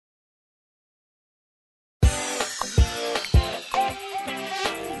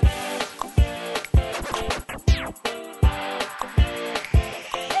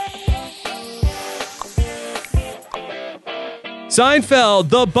Seinfeld,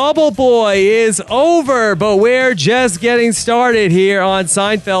 The Bubble Boy is over, but we're just getting started here on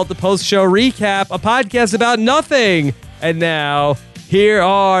Seinfeld, the post-show recap, a podcast about nothing. And now, here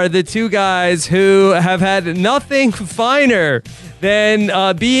are the two guys who have had nothing finer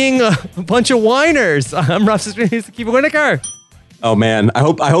than being a bunch of whiners. I'm Russ Akiva Winokur. Oh man, I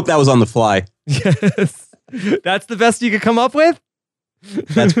hope that was on the fly. Yes, that's the best you could come up with.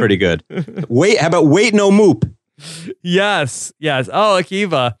 That's pretty good. How about wait no moop? Yes. Oh,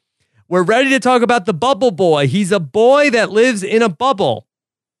 Akiva, we're ready to talk about the Bubble Boy. He's a boy that lives in a bubble.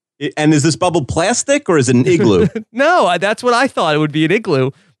 And is this bubble plastic or is it an igloo? No, that's what I thought it would be, an igloo,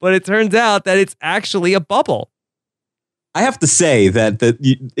 but it turns out that it's actually a bubble. I have to say that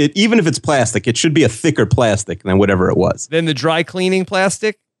even if it's plastic, it should be a thicker plastic than whatever it was. Than the dry cleaning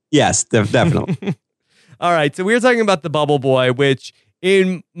plastic? Yes, definitely. All right, so we were talking about the Bubble Boy, which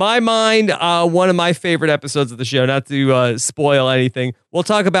in my mind, one of my favorite episodes of the show, not to spoil anything. We'll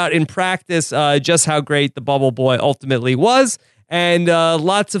talk about in practice just how great the Bubble Boy ultimately was. And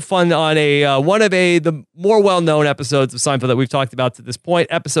lots of fun on one of the more well-known episodes of Seinfeld that we've talked about to this point,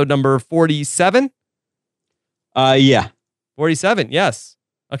 episode number 47. Yeah. 47, yes.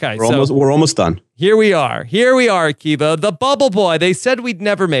 Okay, we're almost done. Here we are, Akiva. The Bubble Boy. They said we'd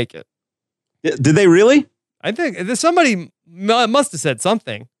never make it. Did they really? I think somebody must have said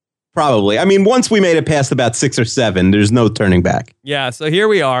something. Probably. I mean, once we made it past about 6 or 7, there's no turning back. Yeah, so here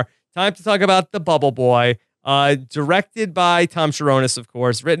we are. Time to talk about the Bubble Boy. Directed by Tom Sharonis, of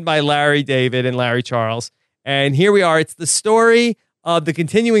course. Written by Larry David and Larry Charles. And here we are. It's the story of the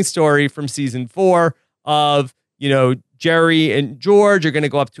continuing story from season 4 of, Jerry and George are going to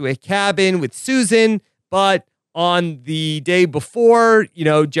go up to a cabin with Susan, but on the day before,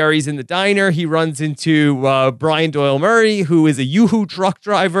 Jerry's in the diner. He runs into Brian Doyle Murray, who is a Yoo-Hoo truck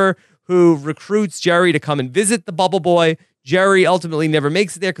driver who recruits Jerry to come and visit the Bubble Boy. Jerry ultimately never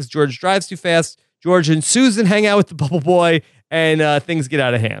makes it there because George drives too fast. George and Susan hang out with the Bubble Boy, and things get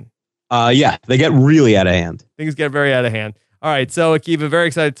out of hand. Yeah, they get really out of hand. Things get very out of hand. All right, so Akiva, very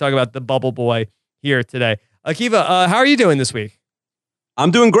excited to talk about the Bubble Boy here today. Akiva, how are you doing this week? I'm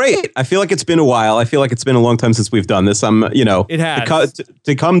doing great. I feel like it's been a while. I feel like it's been a long time since we've done this. It has.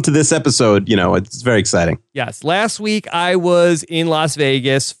 To come to this episode, it's very exciting. Yes. Last week, I was in Las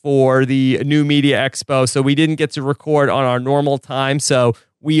Vegas for the New Media Expo, so we didn't get to record on our normal time. So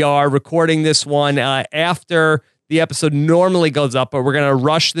we are recording this one after the episode normally goes up, but we're going to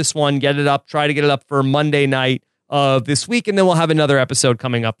rush this one, get it up, try to get it up for Monday night of this week, and then we'll have another episode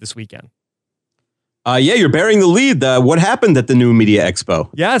coming up this weekend. Yeah, you're bearing the lead. What happened at the New Media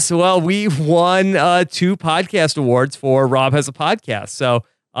Expo? Yes, well, we won 2 podcast awards for Rob Has a Podcast. So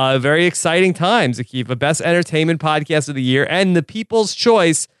very exciting times, Akiva. Best Entertainment Podcast of the Year and the People's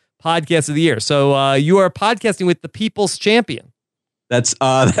Choice Podcast of the Year. So you are podcasting with the People's Champion. That's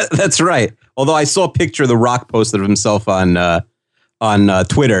right. Although I saw a picture The Rock posted of himself on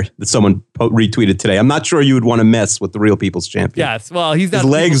Twitter that someone retweeted today. I'm not sure you would want to mess with the real People's Champion. Yes, well, he's not.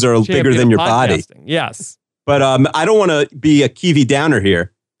 His legs are bigger than your body. Yes, but I don't want to be a Kiwi downer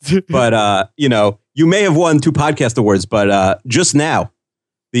here. But you may have won 2 podcast awards, but just now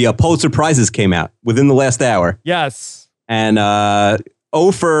the Pulitzer Prizes came out within the last hour. Yes, and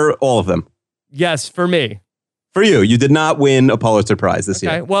for all of them. Yes, for me. For you did not win a Pulitzer Prize this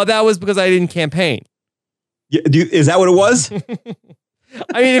year. Well, that was because I didn't campaign. Is that what it was?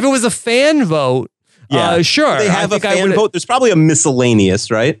 I mean, if it was a fan vote, sure. They have a fan vote. There's probably a miscellaneous,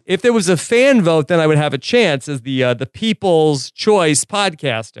 right? If there was a fan vote, then I would have a chance as the People's Choice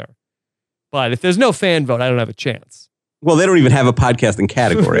podcaster. But if there's no fan vote, I don't have a chance. Well, they don't even have a podcasting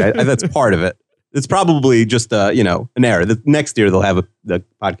category. That's part of it. It's probably just an error. Next year they'll have the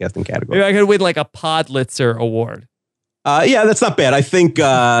podcasting category. Maybe I could win like a Podlitzer award. Yeah, that's not bad. I think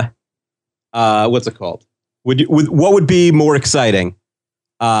what's it called? What would be more exciting?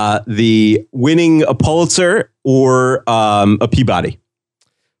 The winning a Pulitzer or a Peabody?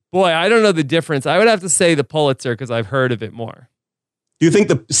 Boy, I don't know the difference. I would have to say the Pulitzer because I've heard of it more. Do you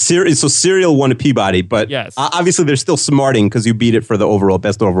think Serial won a Peabody? But yes, obviously they're still smarting because you beat it for the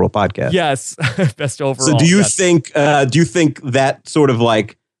best overall podcast. Yes, best overall. So do you think that sort of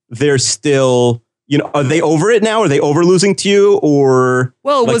like they're still? Are they over it now? Are they over losing to you? Or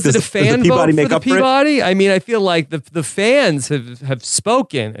was it a fan vote for the Peabody? I mean, I feel like the fans have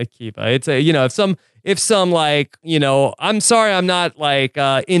spoken, Akiva. It's if some I'm sorry, I'm not like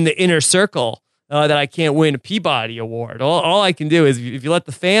in the inner circle that I can't win a Peabody award. All I can do is if you let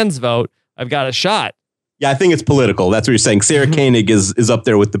the fans vote, I've got a shot. Yeah, I think it's political. That's what you're saying. Sarah Koenig is up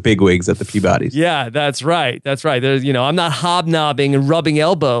there with the bigwigs at the Peabodys. Yeah, that's right. That's right. There's, I'm not hobnobbing and rubbing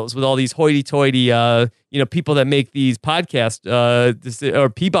elbows with all these hoity-toity, people that make these podcast or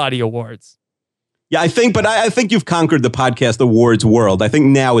Peabody Awards. Yeah, I think you've conquered the podcast awards world. I think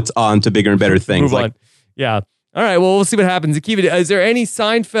now it's on to bigger and better things. Move on. Yeah. All right. Well, we'll see what happens. Akiva, is there any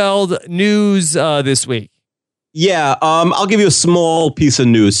Seinfeld news this week? Yeah. I'll give you a small piece of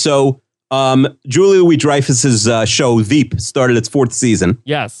news. So, Julia Louis-Dreyfus's show Veep started its 4th season.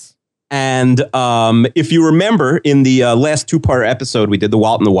 Yes. And if you remember, in the last 2-part episode, we did The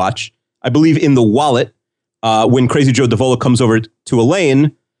Wallet and the Watch. I believe in The Wallet, when Crazy Joe Davola comes over to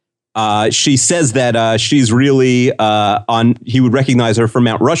Elaine, she says that she's really he would recognize her from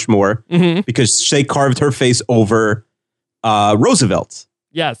Mount Rushmore because they carved her face over Roosevelt.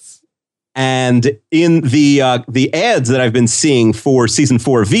 Yes. And in the ads that I've been seeing for season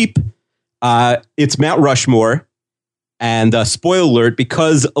 4 of Veep, it's Mount Rushmore. And spoiler alert,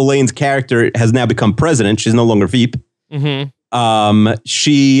 because Elaine's character has now become president, she's no longer Veep. She's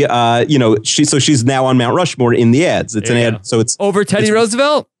now on Mount Rushmore in the ads. It's an ad. So it's over Teddy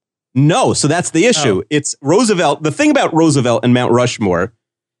Roosevelt. No, so that's the issue. Oh. It's Roosevelt. The thing about Roosevelt and Mount Rushmore,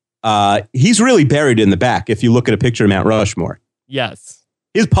 he's really buried in the back. If you look at a picture of Mount Rushmore, yes,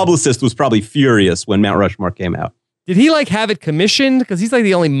 his publicist was probably furious when Mount Rushmore came out. Did he have it commissioned? Because he's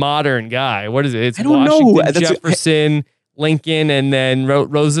the only modern guy. What is it? It's I don't Washington, know. Jefferson, Lincoln, and then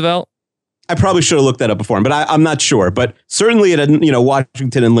Roosevelt. I probably should have looked that up before, but I'm not sure. But certainly,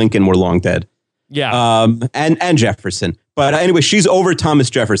 Washington and Lincoln were long dead. Yeah. And Jefferson. But anyway, she's over Thomas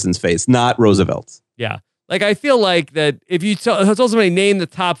Jefferson's face, not Roosevelt's. Yeah. I feel like that if you told somebody name the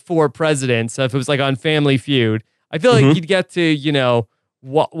top 4 presidents, if it was on Family Feud, I feel like you'd get to,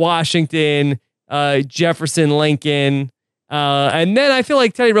 Washington, Jefferson, Lincoln. And then I feel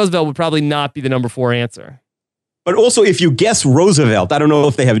like Teddy Roosevelt would probably not be the number 4 answer. But also, if you guess Roosevelt, I don't know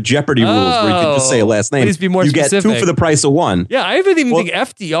if they have Jeopardy rules where you can just say a last name. Please be more specific. Get 2 for the price of 1. Yeah, I even think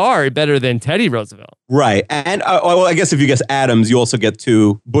FDR better than Teddy Roosevelt. Right. And I guess if you guess Adams, you also get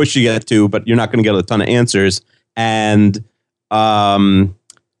 2. Bush, you get 2, but you're not going to get a ton of answers. And,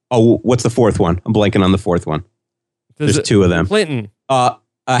 what's the 4th one? I'm blanking on the 4th one. There's 2 of them. Clinton.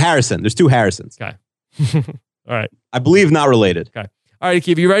 Harrison. There's 2 Harrisons. Okay. All right. I believe not related. Okay. All right,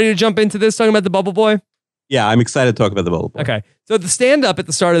 Akiva, you ready to jump into this, talking about the Bubble Boy? Yeah, I'm excited to talk about the Bubble Boy. Okay. So the stand-up at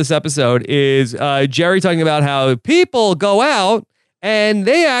the start of this episode is Jerry talking about how people go out and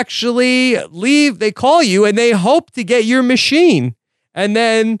they actually leave, they call you and they hope to get your machine. And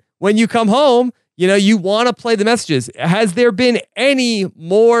then when you come home, you want to play the messages. Has there been any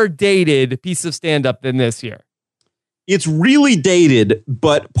more dated piece of stand-up than this here? It's really dated,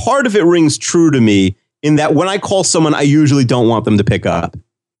 but part of it rings true to me in that when I call someone, I usually don't want them to pick up.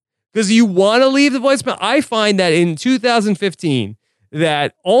 Because you want to leave the voicemail. I find that in 2015,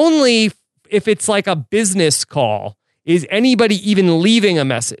 that only if it's a business call is anybody even leaving a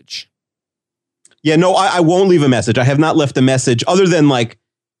message. Yeah, no, I won't leave a message. I have not left a message other than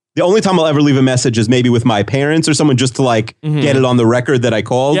the only time I'll ever leave a message is maybe with my parents or someone just to get it on the record that I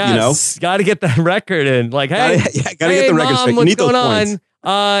called. Yes, got to get that record in. Hey, gotta get the record straight. What's going on?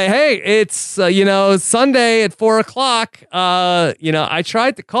 Hey, it's Sunday at 4:00. I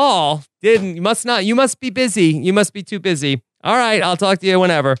tried to call. You must be busy. You must be too busy. All right, I'll talk to you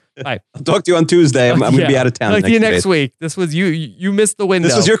whenever. Bye. I'll talk to you on Tuesday. I'm going to be out of town. Talk to you next week. This was you missed the window.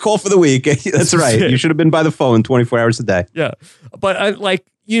 This was your call for the week. That's right. You should have been by the phone 24 hours a day. Yeah, but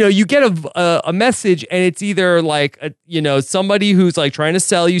you get a message and it's either somebody who's trying to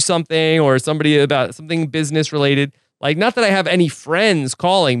sell you something or somebody about something business related. Not that I have any friends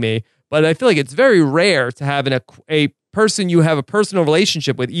calling me, but I feel like it's very rare to have a person you have a personal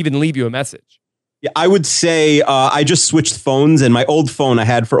relationship with even leave you a message. Yeah, I would say I just switched phones, and my old phone I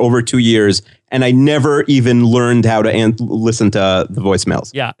had for over 2 years, and I never even learned how to listen to the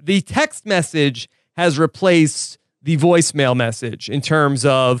voicemails. Yeah, the text message has replaced the voicemail message in terms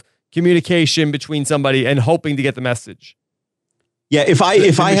of communication between somebody and hoping to get the message. Yeah, if I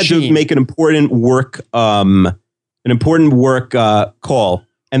had to make an important work call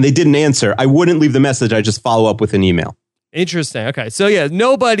and they didn't answer, I wouldn't leave the message. I just follow up with an email. Interesting. Okay. So yeah,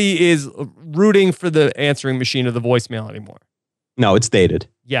 nobody is rooting for the answering machine of the voicemail anymore. No, it's dated.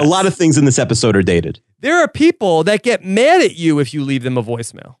 Yes. A lot of things in this episode are dated. There are people that get mad at you if you leave them a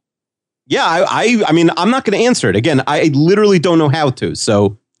voicemail. Yeah, I mean, I'm not going to answer it. Again, I literally don't know how to.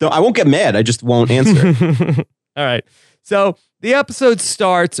 So I won't get mad. I just won't answer it. All right. So the episode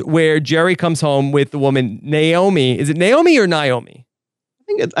starts where Jerry comes home with the woman, Naomi. Is it Naomi or Naomi?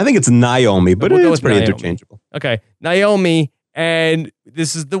 I think it's Naomi, but it's pretty interchangeable. Okay. Naomi. And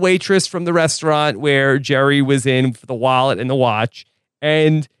this is the waitress from the restaurant where Jerry was in for the wallet and the watch.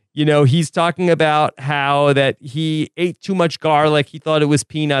 And, he's talking about how that he ate too much garlic. He thought it was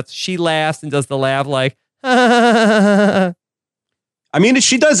peanuts. She laughs and does the laugh like, I mean,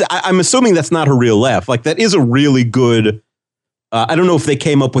 she does. I'm assuming that's not her real laugh. Like, that is a really good. I don't know if they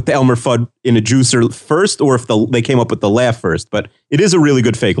came up with the Elmer Fudd in a juicer first or if they came up with the laugh first, but it is a really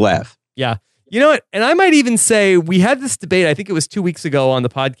good fake laugh. Yeah. You know what? And I might even say we had this debate, I think it was 2 weeks ago on the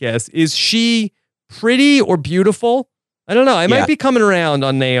podcast. Is she pretty or beautiful? I don't know. I might be coming around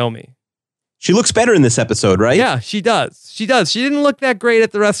on Naomi. She looks better in this episode, right? Yeah, she does. She does. She didn't look that great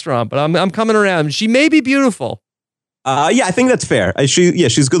at the restaurant, but I'm coming around. She may be beautiful. Yeah, I think that's fair.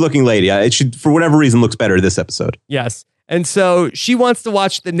 She's a good-looking lady. She, for whatever reason, looks better this episode. Yes. And so she wants to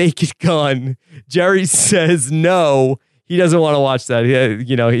watch The Naked Gun. Jerry says no. He doesn't want to watch that.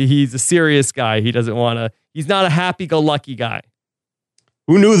 He's a serious guy. He doesn't want to. He's not a happy-go-lucky guy.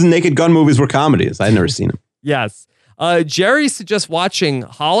 Who knew the Naked Gun movies were comedies? I've never seen them. Yes. Jerry suggests watching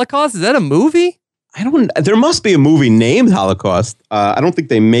Holocaust. Is that a movie? There must be a movie named Holocaust. I don't think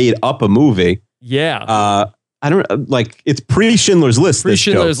they made up a movie. Yeah. I don't like. It's pre-Schindler's List.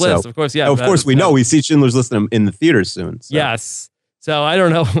 Pre-Schindler's List, of course. Yeah. Of course, we know we see Schindler's List in the theaters soon. So. Yes. So I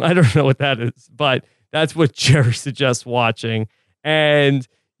don't know. I don't know what that is, but that's what Jerry suggests watching. And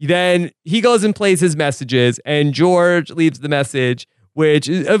then he goes and plays his messages, and George leaves the message, which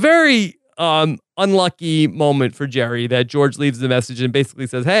is a very unlucky moment for Jerry. That George leaves the message and basically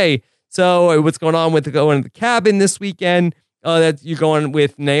says, "Hey, so what's going on with going to the cabin this weekend? That you're going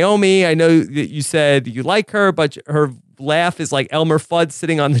with Naomi. I know that you said you like her, but her laugh is like Elmer Fudd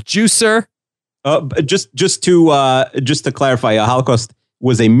sitting on the juicer." Just to clarify, Holocaust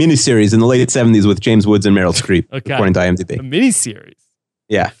was a miniseries in the late 70s with James Woods and Meryl Streep, according to IMDb. A miniseries.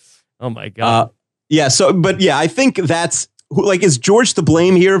 Yeah. Oh my God. I think that's is George to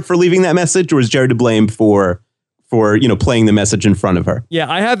blame here for leaving that message, or is Jerry to blame for playing the message in front of her?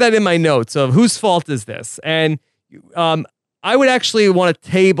 Yeah, I have that in my notes of whose fault is this, and I would actually want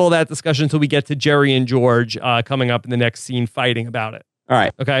to table that discussion until we get to Jerry and George coming up in the next scene fighting about it. All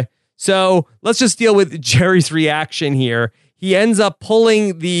right. Okay. So let's just deal with Jerry's reaction here. He ends up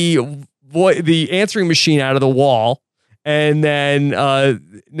pulling the answering machine out of the wall, and then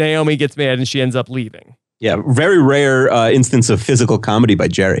Naomi gets mad and she ends up leaving. Yeah, very rare instance of physical comedy by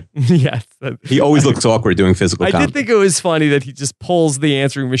Jerry. Yes. He always looks awkward doing physical comedy. I did think it was funny that he just pulls the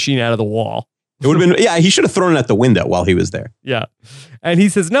answering machine out of the wall. It would have been, he should have thrown it at the window while he was there. Yeah. And he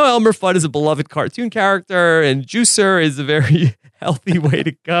says, no, Elmer Fudd is a beloved cartoon character, and juicer is a very healthy way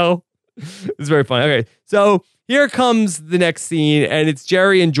to go. It's very funny. Okay. So here comes the next scene, and it's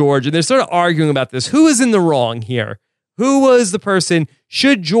Jerry and George, and they're sort of arguing about this. Who is in the wrong here? Who was the person?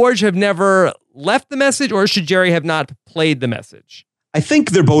 Should George have never left the message, or should Jerry have not played the message? I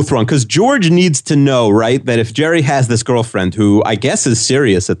think they're both wrong, because George needs to know, right, that if Jerry has this girlfriend who I guess is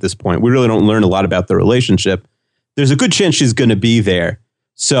serious at this point, we really don't learn a lot about the relationship, there's a good chance she's going to be there.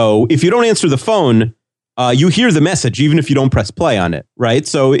 So if you don't answer the phone, you hear the message, even if you don't press play on it, right?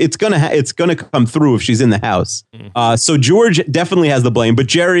 So it's gonna come through if she's in the house. So George definitely has the blame, but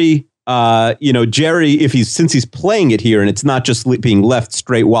Jerry, Jerry, since he's playing it here and it's not just being left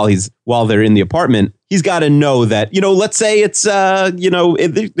straight while they're in the apartment, he's got to know that, let's say it's,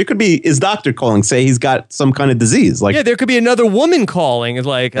 there could be his doctor calling, say he's got some kind of disease. Like, yeah, there could be another woman calling. It's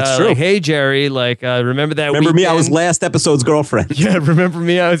like, that's true. Like, hey, Jerry, remember that Remember weekend? me? I was last episode's girlfriend. Yeah, remember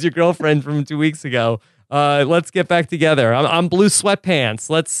me? I was your girlfriend from 2 weeks ago. Let's get back together. I'm blue sweatpants.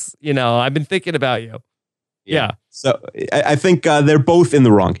 Let's, I've been thinking about you. Yeah. So I think they're both in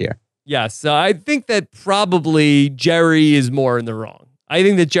the wrong here. Yeah, so I think that probably Jerry is more in the wrong. I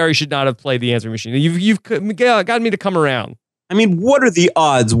think that Jerry should not have played the answering machine. You've gotten me to come around. I mean, what are the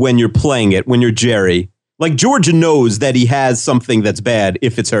odds when you're playing it, when you're Jerry? Like, George knows that he has something that's bad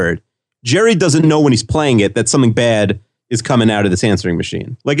if it's heard. Jerry doesn't know when he's playing it that something bad is coming out of this answering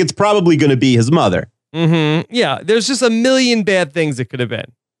machine. Like, it's probably going to be his mother. Mm-hmm. Yeah, there's just a million bad things it could have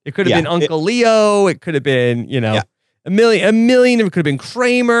been. It could have been Uncle Leo. It could have been, a million. It could have been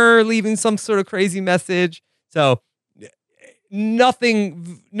Kramer leaving some sort of crazy message. So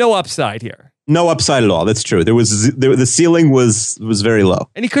no upside here. No upside at all. That's true. The ceiling was very low.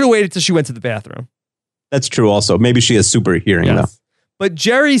 And he could have waited till she went to the bathroom. That's true also. Maybe she has super hearing though. But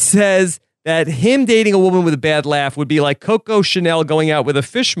Jerry says that him dating a woman with a bad laugh would be like Coco Chanel going out with a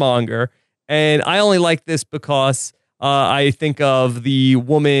fishmonger. And I only like this because I think of the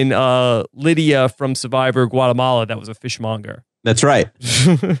woman Lydia from Survivor Guatemala that was a fishmonger. That's right.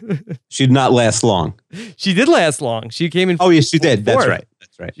 She did not last long. She did last long. She came in. Oh, yes, she did. Fourth.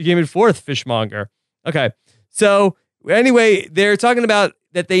 That's right. She came in fourth, fishmonger. Okay. So Anyway, they're talking about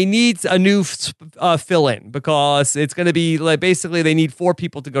that they need a new fill-in because it's going to be like basically they need 4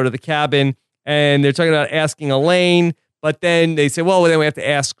 people to go to the cabin, and they're talking about asking Elaine, but then they say, well, then we have to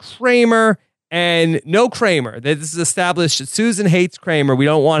ask Kramer, and no Kramer. This is established that Susan hates Kramer. We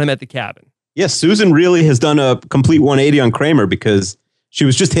don't want him at the cabin. Yes, Susan really has done a complete 180 on Kramer because she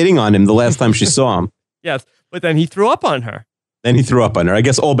was just hitting on him the last time she saw him. Yes, but then he threw up on her. Then he threw up on her. I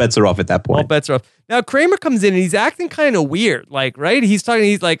guess all bets are off at that point. All bets are off. Now, Kramer comes in and he's acting kind of weird. Like, right? He's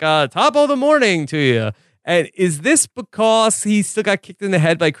like, top of the morning to you. And is this because he still got kicked in the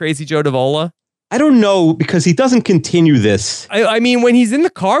head by Crazy Joe Davola? I don't know, because he doesn't continue this. I mean, when he's in the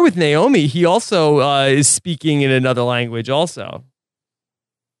car with Naomi, he also is speaking in another language also.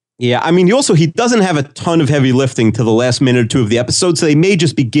 Yeah, I mean, he doesn't have a ton of heavy lifting to the last minute or 2 of the episode, so they may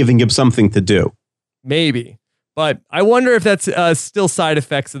just be giving him something to do. Maybe. But I wonder if that's still side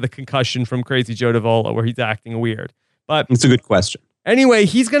effects of the concussion from Crazy Joe Davola, where he's acting weird. But it's a good question. Anyway,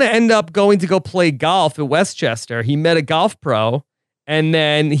 he's going to end up going to go play golf at Westchester. He met a golf pro, and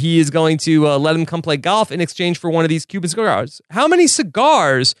then he is going to let him come play golf in exchange for one of these Cuban cigars. How many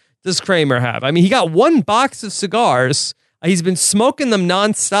cigars does Kramer have? I mean, he got 1 box of cigars. He's been smoking them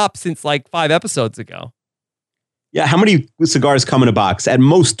nonstop since like 5 episodes ago. Yeah, how many cigars come in a box? At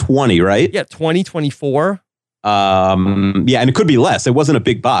most 20, right? Yeah, 20, 24. Yeah, and it could be less. It wasn't a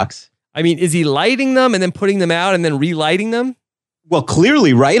big box. I mean, is he lighting them and then putting them out and then relighting them? Well,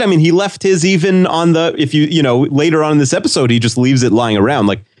 clearly, right? I mean, he left his even on the, later on in this episode, he just leaves it lying around.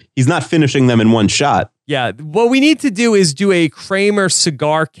 Like, he's not finishing them in one shot. Yeah, what we need to do is do a Kramer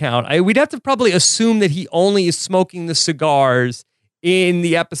cigar count. We'd have to probably assume that he only is smoking the cigars in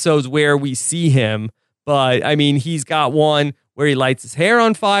the episodes where we see him. But, I mean, he's got one where he lights his hair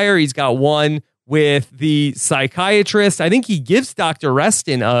on fire. He's got one with the psychiatrist. I think he gives Dr.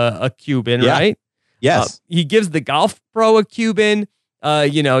 Reston a Cuban, right? Yes. He gives the golf pro a Cuban.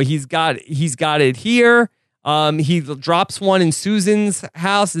 He's got it here. He drops one in Susan's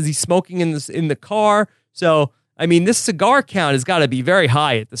house as he's smoking in the car. So, I mean, this cigar count has got to be very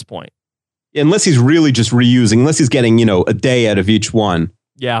high at this point. Unless he's really just reusing, unless he's getting, a day out of each one.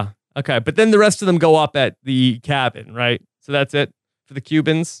 Yeah. Okay. But then the rest of them go up at the cabin, right? So that's it for the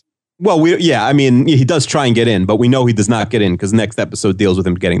Cubans. Well, I mean, he does try and get in, but we know he does not get in because next episode deals with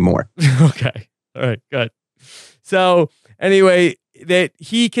him getting more. Okay. All right. Good. So anyway,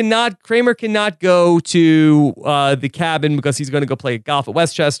 Kramer cannot go to the cabin because he's going to go play golf at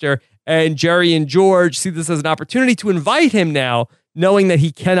Westchester. And Jerry and George see this as an opportunity to invite him now, knowing that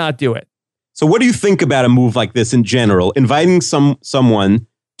he cannot do it. So what do you think about a move like this in general? Inviting someone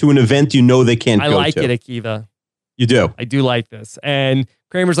to an event they can't go to. I like it, Akiva. You do? I do like this. And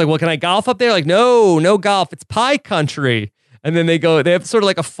Kramer's like, well, can I golf up there? Like, no golf. It's pie country. And then they have sort of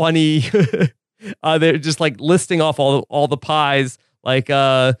like a funny, they're just like listing off all the pies, like,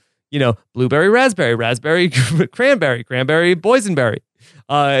 blueberry, raspberry, cranberry, boysenberry.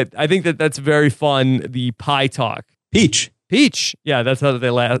 I think that's very fun, the pie talk. Peach. Yeah, that's how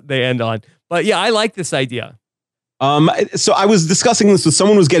they end on. But yeah, I like this idea. So I was discussing this with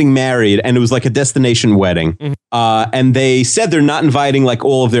someone who was getting married, and it was like a destination wedding. Mm-hmm. And they said they're not inviting like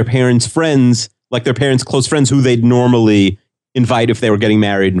all of their parents' friends, like their parents' close friends who they'd normally invite if they were getting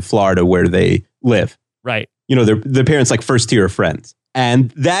married in Florida where they live. Right. Their parents like first tier friends. And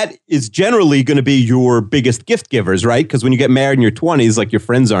that is generally going to be your biggest gift givers, right? Because when you get married in your 20s, like your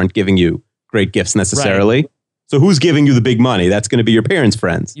friends aren't giving you great gifts necessarily. Right. So who's giving you the big money? That's going to be your parents'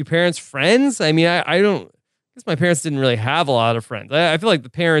 friends. Your parents' friends? I mean, I don't... I guess my parents didn't really have a lot of friends. I feel like the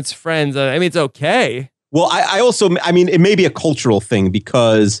parents' friends, it's okay. Well, I also, it may be a cultural thing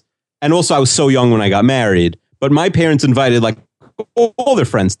because, and also I was so young when I got married, but my parents invited like all their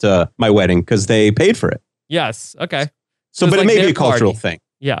friends to my wedding because they paid for it. Yes. Okay. So but it may be a cultural thing.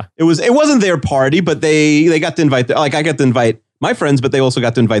 Yeah. It wasn't their party, but they got to invite, I got to invite my friends, but they also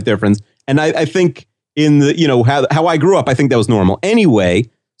got to invite their friends. And I think in the, how I grew up, I think that was normal. Anyway,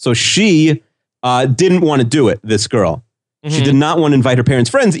 so she didn't want to do it, this girl. Mm-hmm. She did not want to invite her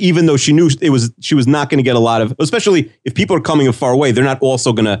parents' friends, even though she knew she was not going to get a lot of, especially if people are coming far away, they're not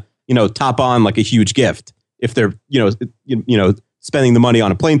also going to, top on like a huge gift if they're, spending the money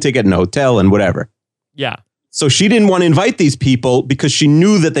on a plane ticket and a hotel and whatever. Yeah. So she didn't want to invite these people because she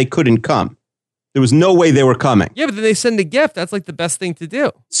knew that they couldn't come. There was no way they were coming. Yeah, but then they send a gift. That's like the best thing to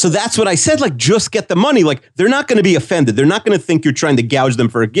do. So that's what I said, like, just get the money. Like, they're not going to be offended. They're not going to think you're trying to gouge them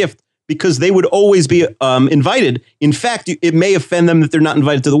for a gift because they would always be invited. In fact, it may offend them that they're not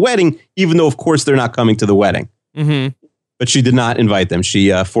invited to the wedding, even though, of course, they're not coming to the wedding. Mm-hmm. But she did not invite them.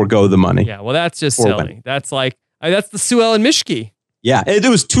 She forego the money. Yeah, well, that's just silly. Wedding. That's like, that's the Sue Ellen Mishke. Yeah, it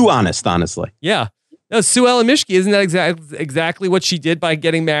was too honest, honestly. Yeah. No, Sue Ellen Mishke, isn't that exactly what she did by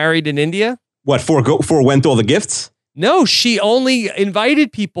getting married in India? What, forewent all the gifts? No, she only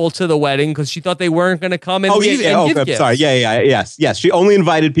invited people to the wedding because she thought they weren't going to come and leave and give gifts. Sorry. Yes. She only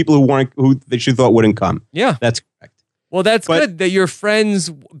invited people who she thought wouldn't come. Yeah. That's correct. Well, that's good that your friend's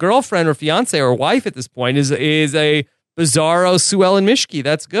girlfriend or fiance or wife at this point is a bizarro Sue Ellen Mishke.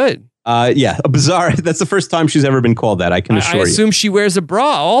 That's good. Yeah, a bizarre. That's the first time she's ever been called that, I can assure you. I assume she wears a bra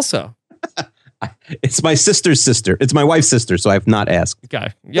also. It's my sister's sister. It's my wife's sister, so I have not asked.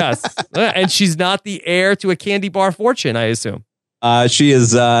 Okay. Yes. And she's not the heir to a candy bar fortune, I assume. She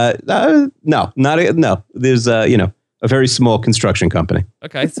is, no. There's, a very small construction company.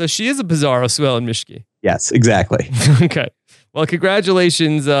 Okay. So she is a bizarro Sue Ellen Mishke. Yes, exactly. Okay. Well,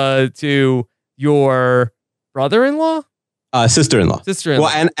 congratulations to your brother-in-law? Sister-in-law. Sister-in-law.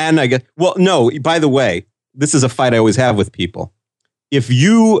 Well, and I guess, well, no, by the way, this is a fight I always have with people. If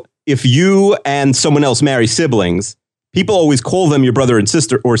you and someone else marry siblings, people always call them your brother and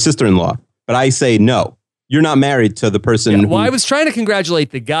sister or sister-in-law. But I say, no, you're not married to the person. I was trying to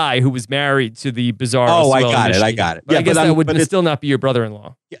congratulate the guy who was married to the bizarre. Oh, I got it. But I guess that would still not be your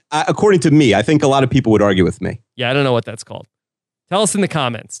brother-in-law. According to me, I think a lot of people would argue with me. Yeah, I don't know what that's called. Tell us in the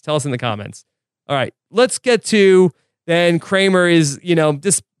comments. All right, let's get to then Kramer is,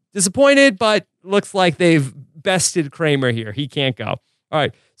 disappointed, but looks like they've bested Kramer here. He can't go. All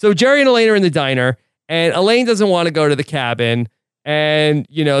right. So Jerry and Elaine are in the diner, and Elaine doesn't want to go to the cabin. And,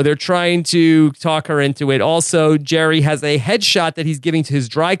 they're trying to talk her into it. Also, Jerry has a headshot that he's giving to his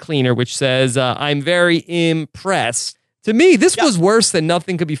dry cleaner, which says, I'm very impressed. To me, this was worse than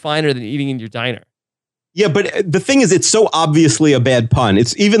nothing could be finer than eating in your diner. Yeah, but the thing is, it's so obviously a bad pun.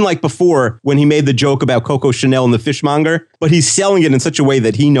 It's even like before when he made the joke about Coco Chanel and the fishmonger, but he's selling it in such a way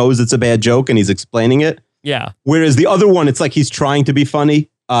that he knows it's a bad joke and he's explaining it. Yeah. Whereas the other one, it's like he's trying to be funny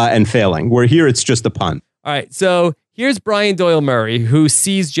and failing, where here it's just a pun. All right. So here's Brian Doyle Murray, who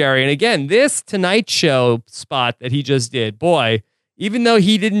sees Jerry. And again, this Tonight Show spot that he just did, boy, even though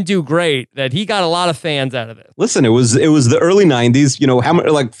he didn't do great, that he got a lot of fans out of it. Listen, it was the early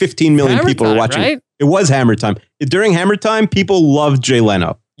 90s. Like 15 million Hammer people time, were watching. Right? It was Hammer Time. During Hammer Time, people loved Jay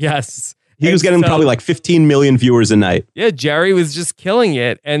Leno. Yes. He was getting probably like 15 million viewers a night. Yeah, Jerry was just killing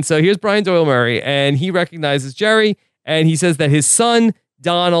it. And so here's Brian Doyle Murray, and he recognizes Jerry, and he says that his son,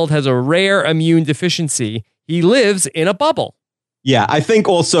 Donald, has a rare immune deficiency. He lives in a bubble. Yeah, I think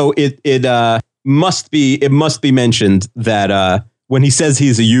also it must be mentioned that when he says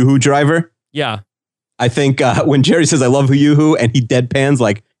he's a Yoo-Hoo driver. Yeah. I think when Jerry says, I love Yoo-Hoo, and he deadpans,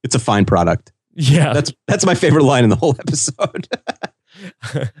 like, it's a fine product. Yeah. That's my favorite line in the whole episode.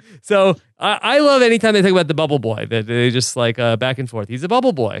 So I love anytime they talk about the bubble boy, that they just like back and forth. He's a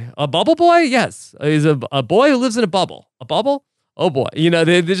bubble boy. A bubble boy? Yes. He's a boy who lives in a bubble. A bubble? Oh boy.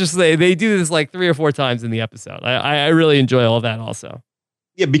 They do this like 3 or 4 times in the episode. I really enjoy all of that also.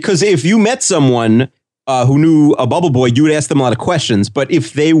 Yeah, because if you met someone who knew a bubble boy, you would ask them a lot of questions. But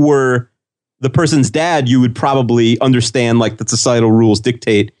if they were the person's dad, you would probably understand like the societal rules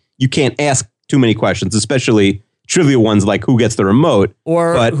dictate you can't ask too many questions, especially trivial ones like who gets the remote.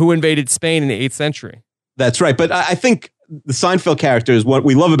 Or who invaded Spain in the 8th century. That's right. But I think the Seinfeld characters, what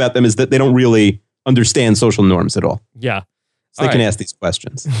we love about them is that they don't really understand social norms at all. Yeah. So they can ask these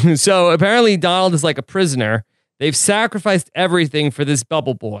questions. So apparently Donald is like a prisoner. They've sacrificed everything for this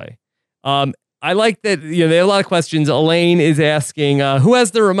bubble boy. I like that, they have a lot of questions. Elaine is asking, who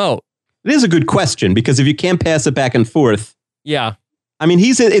has the remote? It is a good question because if you can't pass it back and forth. Yeah. I mean,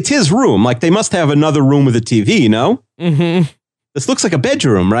 it's his room. Like, they must have another room with a TV, no? Mm-hmm. This looks like a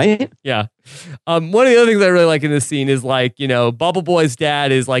bedroom, right? Yeah. One of the other things I really like in this scene is like, Bubble Boy's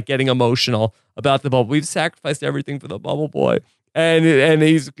dad is like getting emotional about the bubble. We've sacrificed everything for the bubble boy. And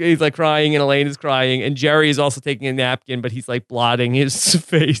he's like crying, and Elaine is crying, and Jerry is also taking a napkin, but he's like blotting his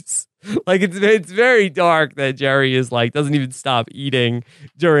face. Like it's very dark that Jerry is like doesn't even stop eating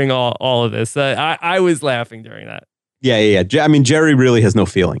during all of this. I was laughing during that. Yeah. I mean, Jerry really has no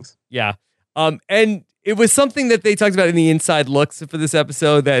feelings. Yeah. And it was something that they talked about in the inside looks for this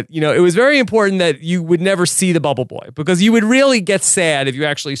episode that, it was very important that you would never see the bubble boy because you would really get sad if you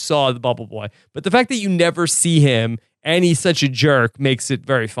actually saw the bubble boy. But the fact that you never see him and he's such a jerk makes it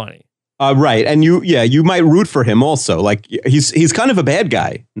very funny. Right. And you might root for him also. Like he's kind of a bad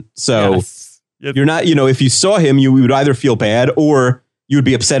guy. So yes. You're not, if you saw him, you would either feel bad or you would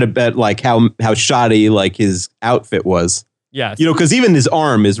be upset about like how shoddy like his outfit was. Yes. Because even his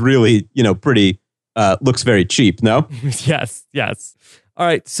arm is really, pretty, looks very cheap, no? Yes. All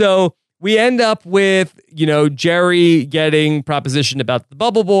right. So we end up with, Jerry getting propositioned about the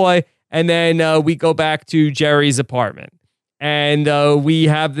bubble boy. And then we go back to Jerry's apartment. And we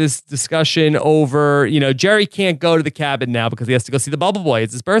have this discussion over, Jerry can't go to the cabin now because he has to go see the Bubble Boy.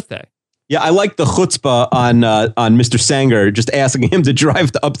 It's his birthday. Yeah, I like the chutzpah on Mr. Sanger just asking him to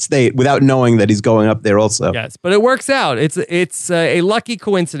drive to upstate without knowing that he's going up there also. Yes, but it works out. It's a lucky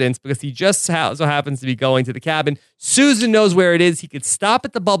coincidence because he just so happens to be going to the cabin. Susan knows where it is. He could stop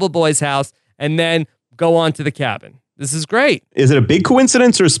at the Bubble Boy's house and then go on to the cabin. This is great. Is it a big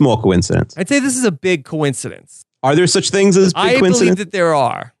coincidence or a small coincidence? I'd say this is a big coincidence. Are there such things as big coincidence? I believe that there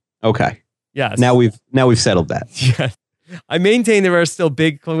are. Okay. Yes. Now we've settled that. Yes. I maintain there are still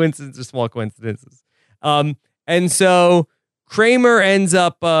big coincidences or small coincidences. And so Kramer ends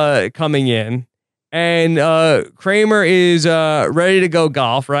up coming in, and Kramer is ready to go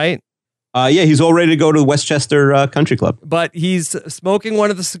golf, right? Yeah, he's all ready to go to the Westchester Country Club. But he's smoking one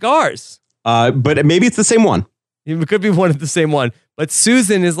of the cigars. But maybe it's the same one. It could be one of the same one. But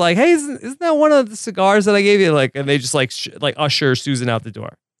Susan is like, hey, isn't that one of the cigars that I gave you? And they just like usher Susan out the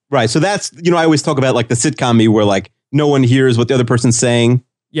door. Right. So that's, I always talk about like the sitcom me where like no one hears what the other person's saying.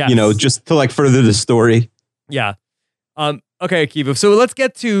 Yeah. Just to like further the story. Yeah. Okay, Akiva. So let's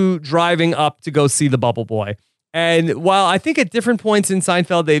get to driving up to go see the Bubble Boy. And while I think at different points in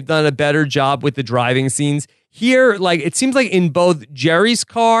Seinfeld, they've done a better job with the driving scenes, here, like it seems like in both Jerry's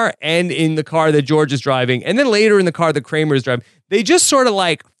car and in the car that George is driving, and then later in the car that Kramer is driving, they just sort of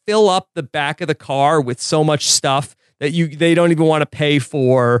like fill up the back of the car with so much stuff that they don't even want to pay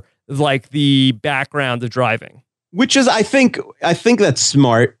for like the background of driving. Which is, I think that's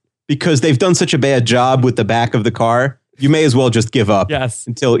smart because they've done such a bad job with the back of the car. You may as well just give up. Yes.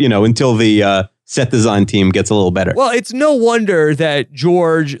 Until the set design team gets a little better. Well, it's no wonder that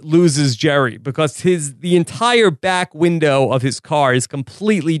George loses Jerry because the entire back window of his car is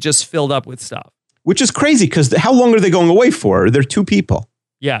completely just filled up with stuff. Which is crazy because how long are they going away for? They're two people.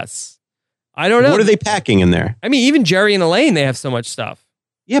 Yes. I don't know. What are they packing in there? I mean, even Jerry and Elaine, they have so much stuff.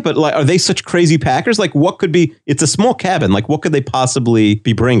 Yeah, but like, are they such crazy packers? Like, what could be? It's a small cabin. Like, what could they possibly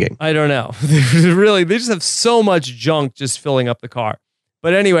be bringing? I don't know. Really, they just have so much junk just filling up the car.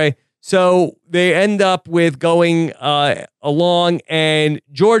 But anyway, so they end up with going along, and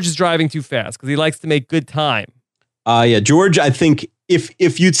George is driving too fast because he likes to make good time. Yeah, George. I think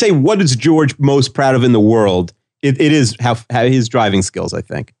if you'd say what is George most proud of in the world, it is how his driving skills. I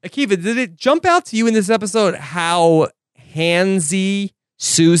think. Akiva, did it jump out to you in this episode how handsy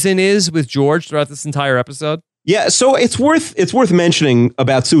Susan is with George throughout this entire episode? Yeah, so it's worth mentioning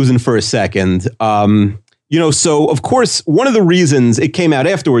about Susan for a second. So of course, one of the reasons it came out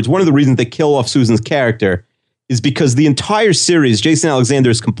afterwards, one of the reasons they kill off Susan's character is because the entire series, Jason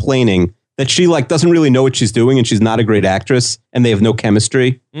Alexander is complaining that she like doesn't really know what she's doing and she's not a great actress and they have no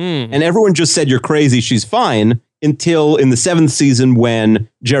chemistry. And everyone just said, you're crazy, she's fine, until in the 7th season when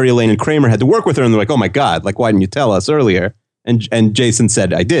Jerry, Elaine, and Kramer had to work with her and they're like, oh my God, like, why didn't you tell us earlier? And Jason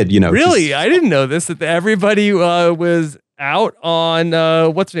said, I did, Really? I didn't know this, that everybody was out on,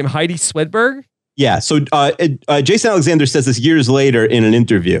 what's her name, Heidi Swedberg? Yeah, so Jason Alexander says this years later in an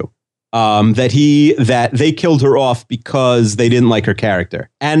interview, that they killed her off because they didn't like her character.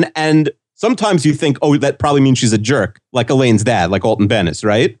 And sometimes you think, oh, that probably means she's a jerk, like Elaine's dad, like Alton Bennis,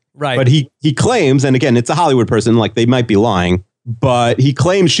 right? Right. But he claims, and again, it's a Hollywood person, like they might be lying, but he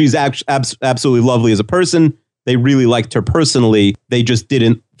claims she's absolutely lovely as a person. They really liked her personally. They just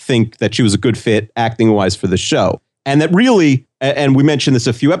didn't think that she was a good fit acting-wise for the show. And that really, and we mentioned this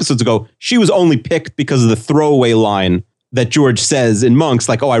a few episodes ago, she was only picked because of the throwaway line that George says in Monks,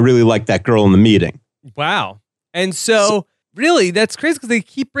 like, oh, I really like that girl in the meeting. Wow. And so really, that's crazy because they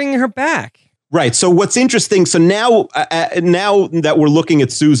keep bringing her back. Right. So what's interesting, so now that we're looking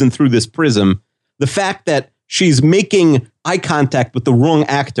at Susan through this prism, the fact that she's making eye contact with the wrong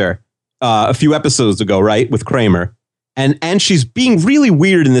actor a few episodes ago, right, with Kramer, and she's being really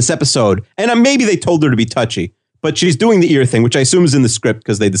weird in this episode, and maybe they told her to be touchy, but she's doing the ear thing, which I assume is in the script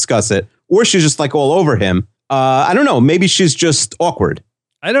because they discuss it, or she's just like all over him. I don't know. Maybe she's just awkward.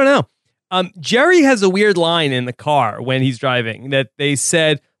 I don't know. Jerry has a weird line in the car when he's driving that they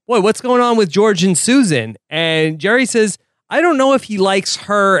said, boy, what's going on with George and Susan? And Jerry says, I don't know if he likes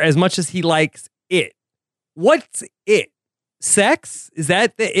her as much as he likes it. What's it? Sex? Is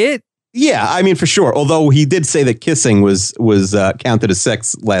that the it? Yeah, I mean, for sure. Although he did say that kissing was counted as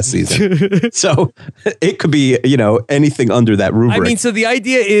sex last season. So it could be, anything under that rubric. I mean, so the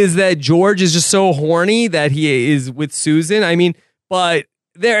idea is that George is just so horny that he is with Susan. I mean, but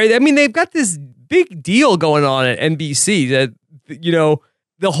they've got this big deal going on at NBC that,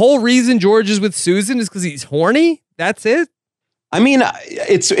 the whole reason George is with Susan is because he's horny. That's it. I mean,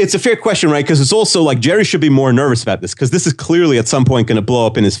 it's a fair question, right? Because it's also like Jerry should be more nervous about this because this is clearly at some point going to blow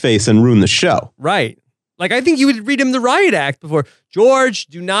up in his face and ruin the show. Right. Like, I think you would read him the riot act before. George,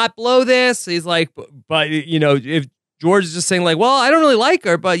 do not blow this. He's like, but, if George is just saying like, well, I don't really like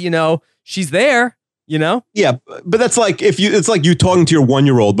her, but, she's there, Yeah, but that's like it's like you talking to your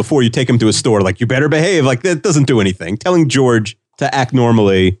 1-year-old before you take him to a store. Like, you better behave. Like, that doesn't do anything. Telling George to act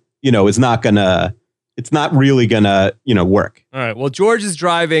normally, is not gonna. It's not really gonna, work. All right. Well, George is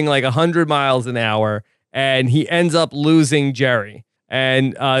driving like 100 miles an hour, and he ends up losing Jerry.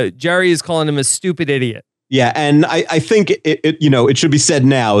 And Jerry is calling him a stupid idiot. Yeah, and I think it should be said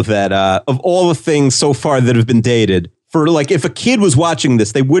now that of all the things so far that have been dated, for like if a kid was watching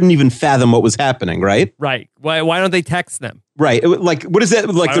this, they wouldn't even fathom what was happening, right? Right. Why don't they text them? Right. Like, what is that?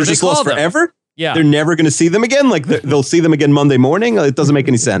 Like, they're just lost forever? Yeah. They're never going to see them again? Like, they'll see them again Monday morning? It doesn't make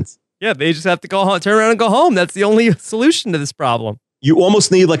any sense. Yeah, they just have to go home, turn around and go home. That's the only solution to this problem. You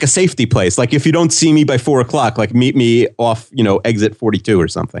almost need like a safety place. Like, if you don't see me by 4:00, like, meet me off, exit 42 or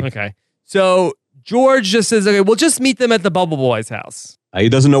something. Okay. So George just says, okay, we'll just meet them at the Bubble Boy's house. He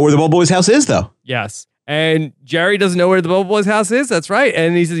doesn't know where the Bubble Boy's house is, though. Yes. And Jerry doesn't know where the Bubble Boy's house is. That's right.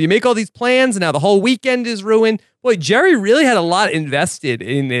 And he says, you make all these plans, and now the whole weekend is ruined. Boy, Jerry really had a lot invested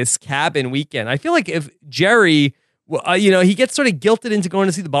in this cabin weekend. I feel like if Jerry, he gets sort of guilted into going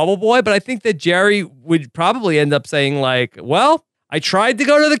to see the Bubble Boy, but I think that Jerry would probably end up saying like, well, I tried to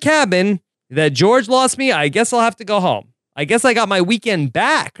go to the cabin, that George lost me. I guess I'll have to go home. I guess I got my weekend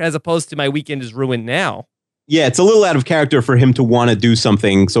back, as opposed to my weekend is ruined now. Yeah, it's a little out of character for him to want to do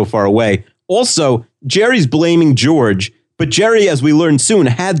something so far away. Also, Jerry's blaming George, but Jerry, as we learned soon,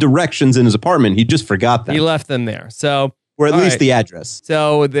 had directions in his apartment. He just forgot them. He left them there. So, or at least the address.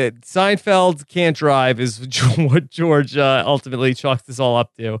 So the Seinfeld can't drive is what George ultimately chalks this all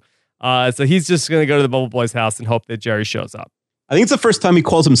up to. So he's just going to go to the Bubble Boy's house and hope that Jerry shows up. I think it's the first time he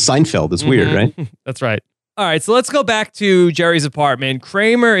calls him Seinfeld. It's weird, right? That's right. All right, so let's go back to Jerry's apartment.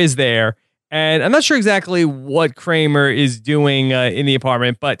 Kramer is there. And I'm not sure exactly what Kramer is doing in the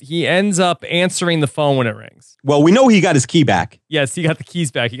apartment, but he ends up answering the phone when it rings. Well, we know he got his key back. Yes, he got the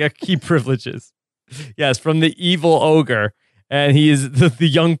keys back. He got key privileges. Yes, from the evil ogre. And he is the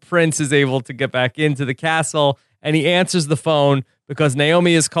young prince is able to get back into the castle, and he answers the phone because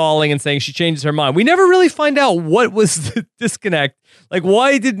Naomi is calling and saying she changes her mind. We never really find out what was the disconnect. Like,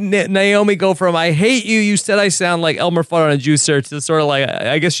 why did Naomi go from, I hate you, you said I sound like Elmer Fudd on a juicer, to sort of like,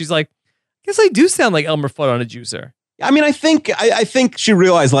 I guess she's like, I guess I do sound like Elmer Fudd on a juicer. I mean, I think she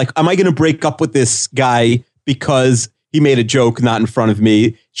realized, like, am I going to break up with this guy because he made a joke not in front of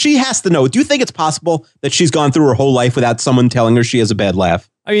me? She has to know. Do you think it's possible that she's gone through her whole life without someone telling her she has a bad laugh?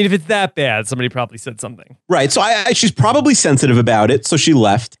 I mean, if it's that bad, somebody probably said something. Right. So she's probably sensitive about it. So she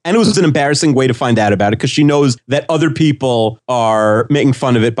left. And it was an embarrassing way to find out about it because she knows that other people are making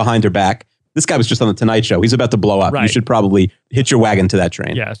fun of it behind her back. This guy was just on the Tonight Show. He's about to blow up. Right. You should probably hitch your wagon to that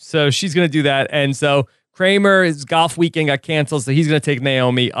train. Yeah. So she's going to do that. And so Kramer's golf weekend got canceled. So he's going to take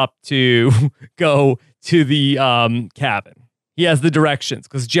Naomi up to go to the cabin. He has the directions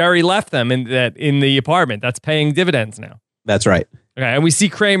because Jerry left them in the apartment. That's paying dividends now. That's right. Okay. And we see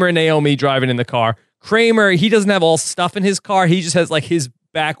Kramer and Naomi driving in the car. Kramer, he doesn't have all stuff in his car. He just has like his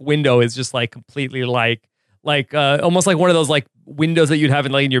back window is just like completely like almost like one of those like windows that you'd have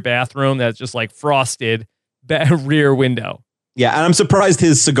in your bathroom that's just like frosted rear window. Yeah, and I'm surprised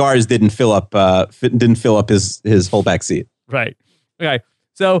his cigars didn't fill up his whole back seat. Right. Okay.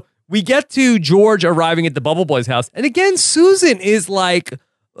 So we get to George arriving at the Bubble Boy's house, and again, Susan is like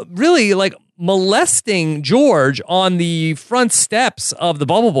really like molesting George on the front steps of the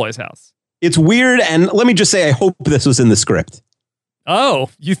Bubble Boy's house. It's weird, and let me just say, I hope this was in the script. Oh,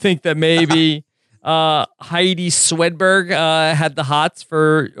 you think that maybe Heidi Swedberg had the hots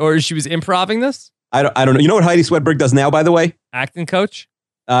or she was improvising this? I don't know. You know what Heidi Swedberg does now, by the way? Acting coach?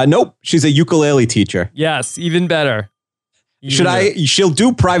 Nope. She's a ukulele teacher. Yes, even better. She'll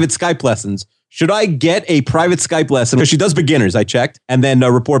do private Skype lessons. Should I get a private Skype lesson? Because she does beginners, I checked, and then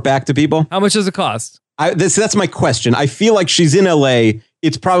report back to people. How much does it cost? That's my question. I feel like she's in LA.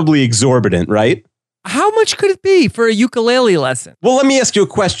 It's probably exorbitant, right? How much could it be for a ukulele lesson? Well, let me ask you a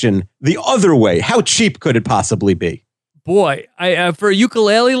question. The other way, how cheap could it possibly be? Boy, for a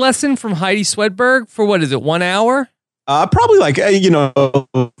ukulele lesson from Heidi Swedberg, for what is it, 1 hour? Probably like,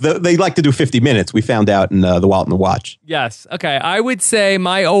 they like to do 50 minutes. We found out in The Wallet and the Watch. Yes. Okay. I would say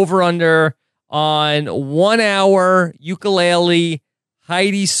my over-under on 1 hour ukulele,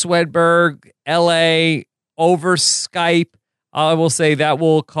 Heidi Swedberg, LA, over Skype, I will say that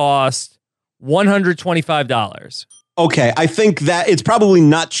will cost $125. Okay, I think that it's probably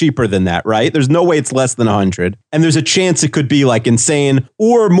not cheaper than that, right? There's no way it's less than 100. And there's a chance it could be like insane,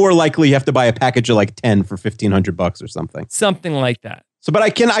 or more likely you have to buy a package of like 10 for $1,500 or something. Something like that. So, but I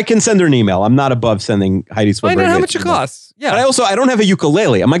can send her an email. I'm not above sending Heidi Swedberg. Find out how much it costs. Yeah. But I don't have a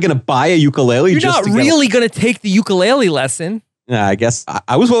ukulele. Am I going to buy a ukulele? You're not really going to take the ukulele lesson. Yeah, I guess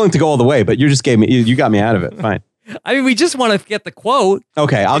I was willing to go all the way, but you got me out of it. Fine. I mean, we just want to get the quote.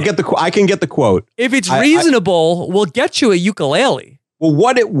 Okay, I can get the quote. If it's reasonable, we'll get you a ukulele. Well,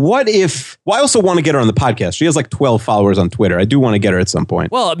 what if? Well, I also want to get her on the podcast. She has like 12 followers on Twitter. I do want to get her at some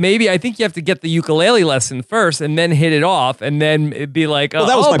point. Well, maybe I think you have to get the ukulele lesson first, and then hit it off, and then it'd be like, that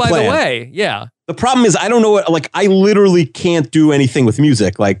was my by plan. the way, yeah. The problem is I don't know what. Like, I literally can't do anything with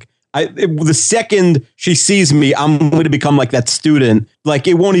music. Like, the second she sees me, I'm going to become like that student. Like,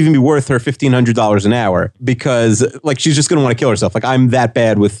 it won't even be worth her $1,500 an hour because, like, she's just going to want to kill herself. Like, I'm that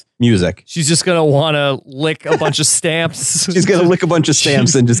bad with music. She's just going to want to lick a bunch of stamps. She's going to lick a bunch of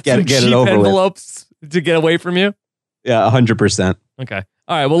stamps and just get it over envelopes to get away from you. Yeah, 100%. Okay.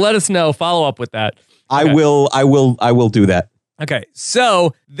 All right. Well, let us know. Follow up with that. Okay. I will do that. Okay,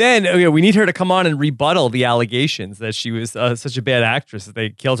 so then we need her to come on and rebuttal the allegations that she was such a bad actress that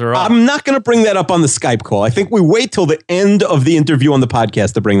they killed her off. I'm not going to bring that up on the Skype call. I think we wait till the end of the interview on the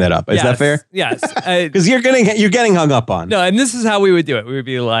podcast to bring that up. Is that fair? Yes. Because you're getting hung up on. No, and this is how we would do it. We would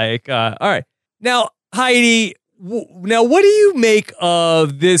be like, all right. Now, Heidi, now what do you make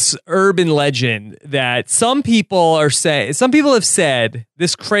of this urban legend that some people have said,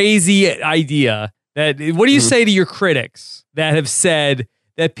 this crazy idea that, what do you say to your critics that have said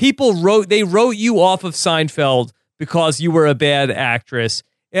that people wrote you off of Seinfeld because you were a bad actress?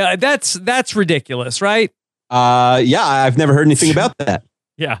 Yeah, that's ridiculous, right? Yeah, I've never heard anything about that.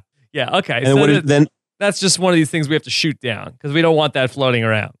 Yeah, okay. And then that's just one of these things we have to shoot down because we don't want that floating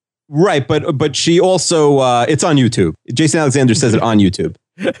around. Right, but she also it's on YouTube. Jason Alexander says it on YouTube.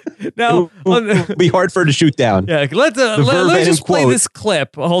 Now it would be hard for her to shoot down. Yeah, let's just play this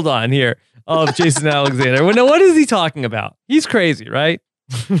clip. Hold on here. Of Jason Alexander. Well, now, what is he talking about? He's crazy, right?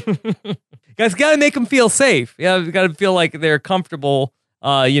 Guys, got to make them feel safe. Yeah, you got to feel like they're comfortable.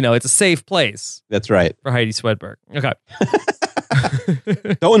 It's a safe place. That's right. For Heidi Swedberg. Okay.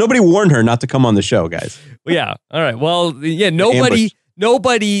 Nobody warned her not to come on the show, guys. Well, yeah. All right. Well, yeah. Nobody,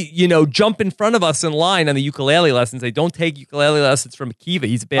 jump in front of us in line on the ukulele lessons. They don't take ukulele lessons from Akiva.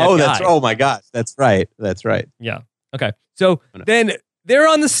 He's a bad guy. Oh my gosh. That's right. Yeah. Okay. So then they're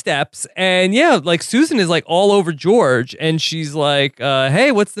on the steps, and like Susan is like all over George, and she's like,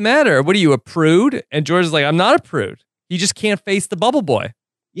 hey, what's the matter? What are you, a prude? And George is like, I'm not a prude. He just can't face the bubble boy.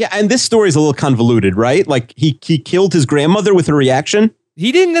 Yeah, and this story is a little convoluted, right? Like, he killed his grandmother with her reaction?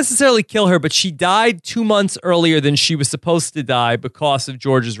 He didn't necessarily kill her, but she died 2 months earlier than she was supposed to die because of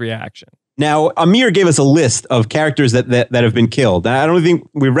George's reaction. Now, Amir gave us a list of characters that have been killed. I don't think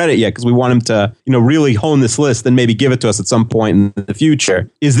we read it yet because we want him to, really hone this list and maybe give it to us at some point in the future.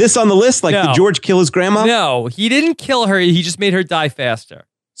 Is this on the list? Like, did George kill his grandma? No, he didn't kill her. He just made her die faster.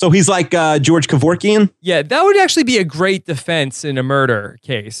 So he's like George Kevorkian? Yeah, that would actually be a great defense in a murder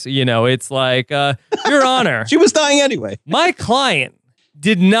case. It's like, Your Honor. She was dying anyway. My client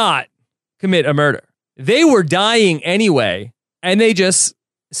did not commit a murder. They were dying anyway, and they just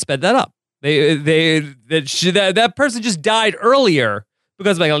sped that up. That person just died earlier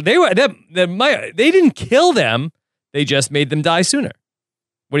because they didn't kill them. They just made them die sooner.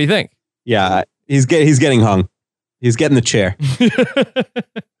 What do you think? Yeah, he's getting hung. He's getting the chair.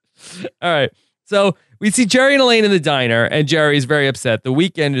 All right. So we see Jerry and Elaine in the diner, and Jerry's very upset. The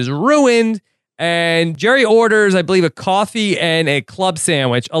weekend is ruined. And Jerry orders, I believe, a coffee and a club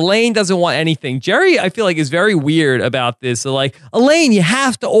sandwich. Elaine doesn't want anything. Jerry, I feel like, is very weird about this. So, like, Elaine, you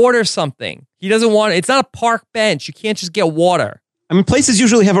have to order something. He doesn't want it. It's not a park bench. You can't just get water. I mean, places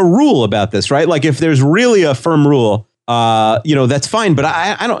usually have a rule about this, right? Like, if there's really a firm rule, that's fine. But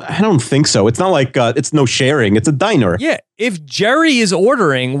I don't think so. It's not like it's no sharing. It's a diner. Yeah. If Jerry is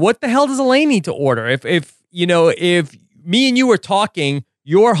ordering, what the hell does Elaine need to order? If me and you were talking,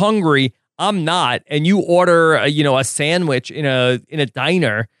 you're hungry, I'm not, and you order a sandwich in a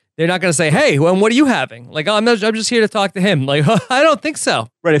diner, they're not going to say, hey, well, what are you having? Like, I'm just here to talk to him. Like, I don't think so.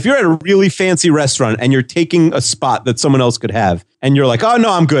 Right. If you're at a really fancy restaurant and you're taking a spot that someone else could have, and you're like, oh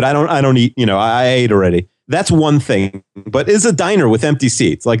no, I'm good. I don't eat. I ate already. That's one thing. But it's a diner with empty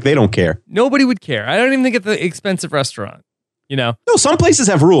seats. Like, they don't care. Nobody would care. I don't even think it's an expensive restaurant. No, some places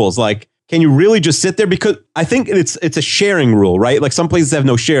have rules. Like, can you really just sit there? Because I think it's a sharing rule, right? Like, some places have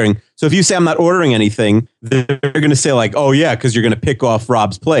no sharing. So if you say I'm not ordering anything, they're going to say like, oh yeah, because you're going to pick off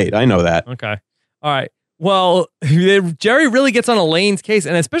Rob's plate. I know that. Okay. All right. Well, Jerry really gets on Elaine's case,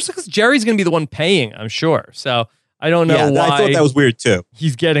 and especially because Jerry's going to be the one paying, I'm sure. So I don't know why. I thought that was weird too.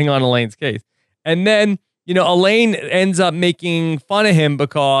 He's getting on Elaine's case. And then, Elaine ends up making fun of him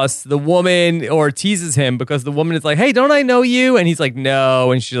because the woman, or teases him because the woman is like, hey, don't I know you? And he's like,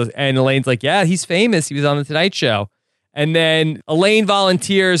 no. And Elaine's like, yeah, he's famous. He was on the Tonight Show. And then Elaine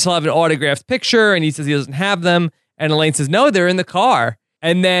volunteers. He'll have an autographed picture, and he says he doesn't have them. And Elaine says, no, they're in the car.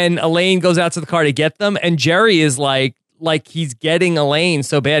 And then Elaine goes out to the car to get them. And Jerry is like he's getting Elaine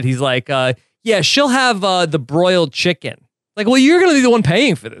so bad. He's like, yeah, she'll have the broiled chicken. Like, well, you're going to be the one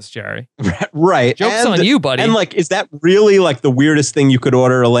paying for this, Jerry. Right. Joke's on you, buddy. And like, is that really like the weirdest thing you could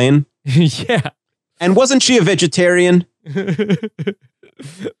order, Elaine? Yeah. And wasn't she a vegetarian?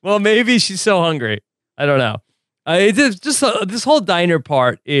 Well, maybe she's so hungry. I don't know. It's just this whole diner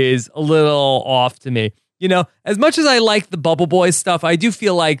part is a little off to me. As much as I like the Bubble Boy stuff, I do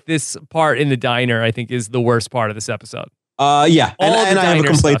feel like this part in the diner, I think, is the worst part of this episode. Yeah. And I have a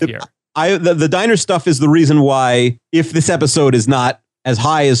complaint here. The diner stuff is the reason why, if this episode is not as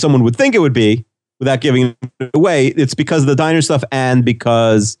high as someone would think it would be, without giving it away, it's because of the diner stuff and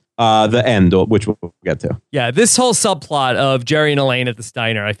because the end, which we'll get to. Yeah, this whole subplot of Jerry and Elaine at this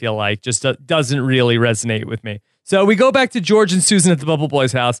diner, I feel like, just doesn't really resonate with me. So we go back to George and Susan at the Bubble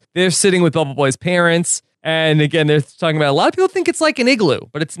Boy's house. They're sitting with Bubble Boy's parents. And again, they're talking about, a lot of people think it's like an igloo,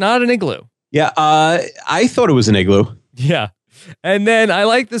 but it's not an igloo. Yeah, I thought it was an igloo. Yeah. And then I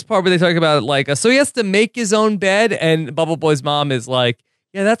like this part where they talk about, like, so he has to make his own bed. And Bubble Boy's mom is like,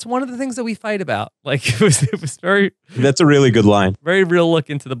 yeah, that's one of the things that we fight about. Like, it was very... That's a really good line. Very real look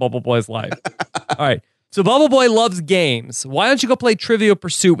into the Bubble Boy's life. All right. So Bubble Boy loves games. Why don't you go play Trivial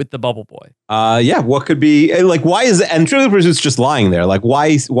Pursuit with the Bubble Boy? Yeah, what could be... Like, why is... And Trivial Pursuit's just lying there. Like,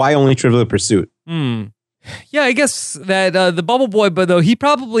 why only Trivial Pursuit? Yeah, I guess that the Bubble Boy, but though, he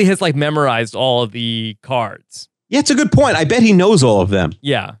probably has, like, memorized all of the cards. Yeah, it's a good point. I bet he knows all of them.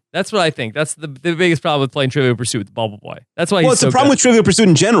 Yeah, that's what I think. That's the biggest problem with playing Trivial Pursuit with the Bubble Boy. That's why. Well, it's a problem with Trivial Pursuit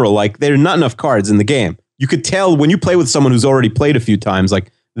in general. Like, there are not enough cards in the game. You could tell when you play with someone who's already played a few times,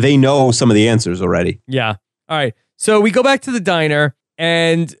 like, they know some of the answers already. Yeah. All right. So we go back to the diner,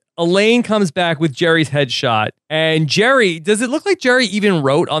 and Elaine comes back with Jerry's headshot. And Jerry, does it look like Jerry even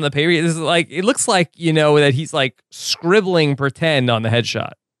wrote on the paper? It looks like, that he's like scribbling pretend on the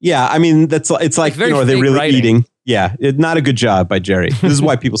headshot. Yeah, I mean, it's like, are they really writing. eating? Yeah, not a good job by Jerry. This is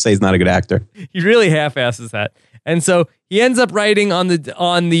why people say he's not a good actor. He really half-asses that. And so he ends up writing on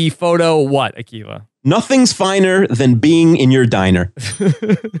the photo, what, Akiva? Nothing's finer than being in your diner.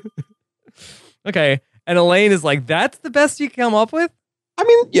 Okay. And Elaine is like, that's the best you come up with? I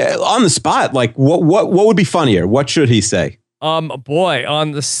mean, yeah, on the spot, like, what would be funnier? What should he say? Boy,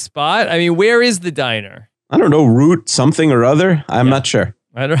 on the spot? I mean, where is the diner? I don't know, root something or other? I'm not sure.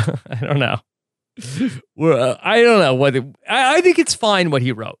 I don't know. I don't know what. I think it's fine what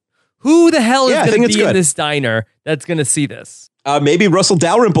he wrote. Who the hell is going to be in this diner that's going to see this? Maybe Russell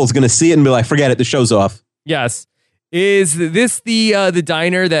Dalrymple's going to see it and be like, forget it, the show's off. Yes. Is this the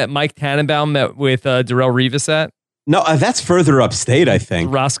diner that Mike Tannenbaum met with Darrelle Revis at? No, that's further upstate, I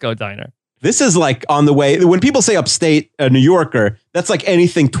think. Roscoe Diner. This is like on the way. When people say upstate, New Yorker, that's like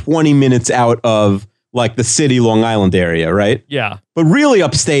anything 20 minutes out of like the city, Long Island area, right? Yeah. But really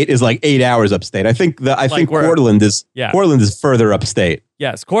upstate is like 8 hours upstate. I think Portland is further upstate.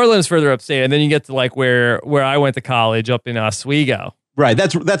 Yes, Cortland is further upstate, and then you get to like where I went to college up in Oswego. Right.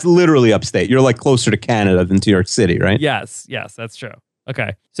 That's literally upstate. You're like closer to Canada than to New York City, right? Yes, that's true.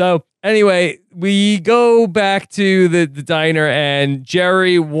 Okay. So anyway, we go back to the diner, and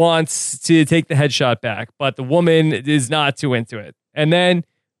Jerry wants to take the headshot back, but the woman is not too into it. And then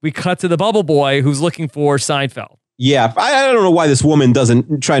we cut to the Bubble Boy who's looking for Seinfeld. Yeah, I don't know why this woman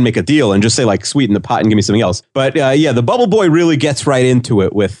doesn't try and make a deal and just say like sweeten the pot and give me something else. But yeah, the Bubble Boy really gets right into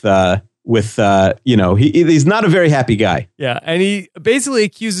it with he's not a very happy guy. Yeah, and he basically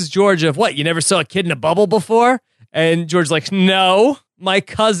accuses George of, what, you never saw a kid in a bubble before? And George's like, no, my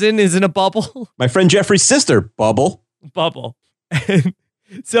cousin is in a bubble. My friend Jeffrey's sister, Bubble. And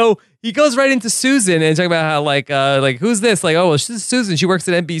so he goes right into Susan and talking about how like who's this? Like, oh, well, she's Susan. She works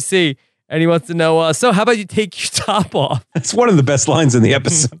at NBC. And he wants to know, so how about you take your top off? That's one of the best lines in the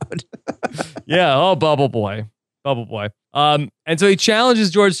episode. Yeah. Oh, Bubble Boy. And so he challenges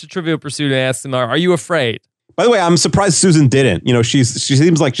George to Trivial Pursuit and asks him, are you afraid? By the way, I'm surprised Susan didn't. She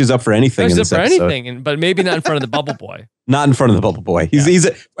seems like she's up for anything. She's in up this for episode. anything, but maybe not in front of the Bubble Boy. Not in front of the Bubble Boy.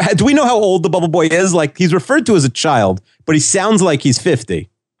 Do we know how old the Bubble Boy is? Like, he's referred to as a child, but he sounds like he's 50.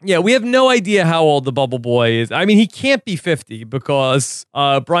 Yeah, we have no idea how old the Bubble Boy is. I mean, he can't be 50 because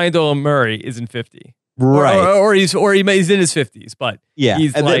Brian Doyle Murray isn't 50. Right. Or he's in his 50s, but yeah.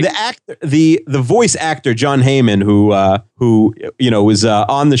 He's the actor, the voice actor, John Heyman, who was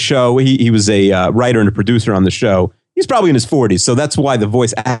on the show. He was a writer and a producer on the show. He's probably in his 40s, so that's why the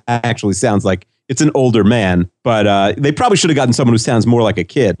voice actually sounds like it's an older man, but they probably should have gotten someone who sounds more like a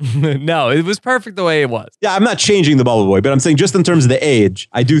kid. No, it was perfect the way it was. Yeah, I'm not changing the Bubble Boy, but I'm saying just in terms of the age,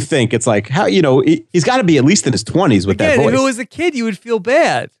 I do think it's like, how, he's got to be at least in his 20s with that voice. If it was a kid, you would feel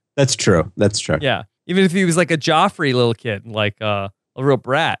bad. That's true. Yeah. Even if he was like a Joffrey little kid, like a real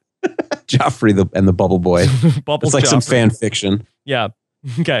brat. Joffrey and the Bubble Boy. It's like Joffrey. some fan fiction. Yeah.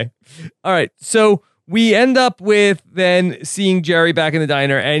 Okay. All right. So we end up with then seeing Jerry back in the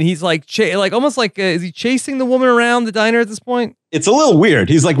diner, and he's like, almost like, is he chasing the woman around the diner at this point? It's a little weird.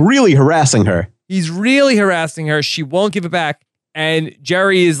 He's like really harassing her. He's really harassing her. She won't give it back. And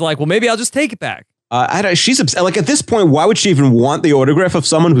Jerry is like, well, maybe I'll just take it back. She's upset. Like at this point, why would she even want the autograph of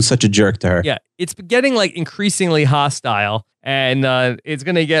someone who's such a jerk to her? Yeah, it's getting like increasingly hostile, and it's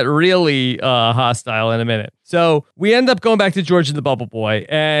going to get really hostile in a minute. So we end up going back to George and the Bubble Boy,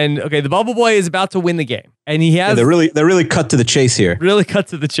 and okay, the Bubble Boy is about to win the game, and he has they're really cut to the chase here. Really cut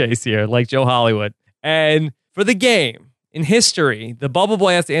to the chase here, like Joe Hollywood. And for the game in history, the Bubble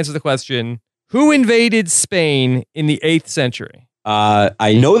Boy has to answer the question: who invaded Spain in the 8th century?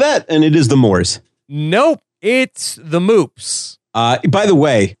 I know that, and it is the Moors. Nope, it's the Moops. By the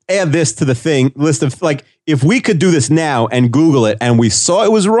way, add this to the list of like, if we could do this now and Google it and we saw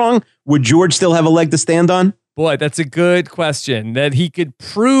it was wrong, would George still have a leg to stand on? Boy, that's a good question. That he could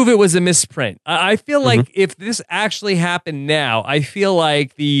prove it was a misprint. I feel like if this actually happened now, I feel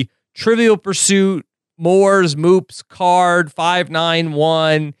like the Trivial Pursuit Moors Moops card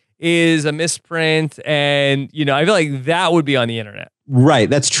 591 is a misprint, and I feel like that would be on the internet. Right,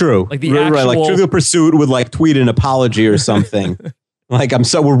 that's true. Like the actual, like Trivial Pursuit would like tweet an apology or something. Like,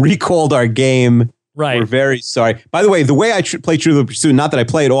 we recalled our game. Right. We're very sorry. By the way I play Trivial Pursuit, not that I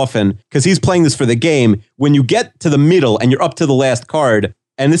play it often, because he's playing this for the game. When you get to the middle and you're up to the last card,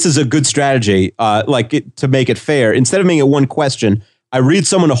 and this is a good strategy, to make it fair, instead of making it one question, I read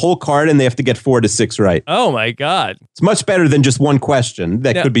someone a whole card and they have to get 4 to 6 right. Oh my God. It's much better than just one question.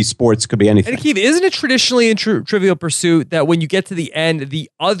 That could be sports, could be anything. And Keith, isn't it traditionally in Trivial Pursuit that when you get to the end,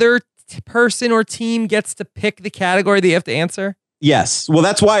 the other person or team gets to pick the category that you have to answer? Yes. Well,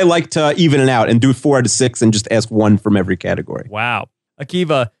 that's why I like to even it out and do 4 out of 6 and just ask one from every category. Wow.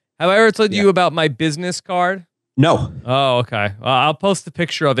 Akiva, have I ever told you about my business card? No. Oh, okay. I'll post a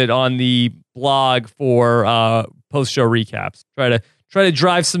picture of it on the blog for post-show recaps. Try to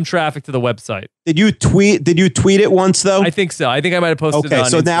drive some traffic to the website. Did you tweet it once though? I think so. I think I might have posted it on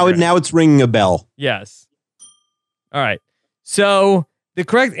so Instagram. now it's ringing a bell. Yes. All right. So the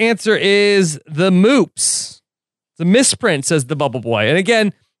correct answer is the Moops. It's a misprint, says the Bubble Boy. And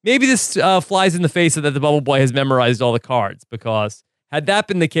again, maybe this flies in the face of that the Bubble Boy has memorized all the cards, because had that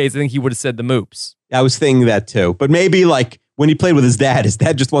been the case, I think he would have said the Moops. I was thinking that too. But maybe like when he played with his dad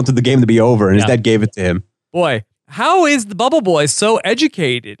just wanted the game to be over and his dad gave it to him. Boy, how is the Bubble Boy so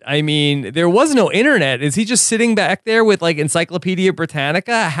educated? I mean, there was no internet. Is he just sitting back there with like Encyclopedia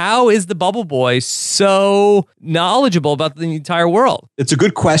Britannica? How is the Bubble Boy so knowledgeable about the entire world? It's a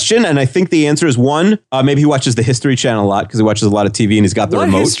good question, and I think the answer is one, maybe he watches the History Channel a lot because he watches a lot of TV and he's got the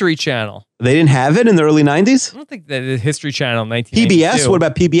remote. What History Channel? They didn't have it in the early 90s? I don't think that the History Channel in 1992. PBS? What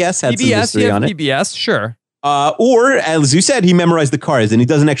about PBS? Had some history on it. PBS, sure. Or, as you said, he memorized the cards and he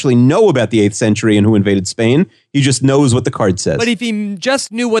doesn't actually know about the 8th century and who invaded Spain. He just knows what the card says. But if he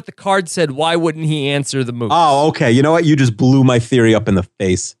just knew what the card said, why wouldn't he answer the Moops? Oh, okay. You know what? You just blew my theory up in the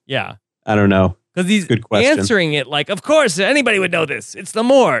face. Yeah. I don't know. Because he's answering it like, of course, anybody would know this. It's the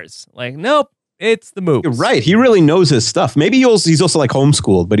Moors. Like, nope, it's the Moops. You're right. He really knows his stuff. Maybe he's also like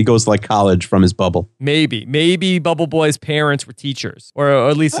homeschooled, but he goes to like college from his bubble. Maybe Bubble Boy's parents were teachers, or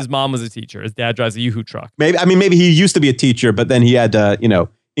at least his mom was a teacher. His dad drives a Yoo-Hoo truck. Maybe he used to be a teacher, but then he had to,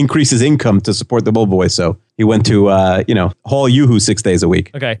 increase his income to support the Bubble Boy. So he went to, haul Yoo-Hoo 6 days a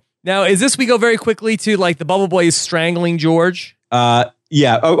week. Okay. Now, is this, we go very quickly to like the Bubble Boy is strangling George?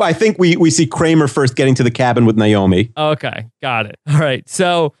 Yeah. Oh, I think we see Kramer first getting to the cabin with Naomi. Okay. Got it. All right.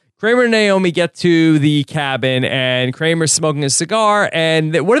 So Kramer and Naomi get to the cabin, and Kramer's smoking a cigar.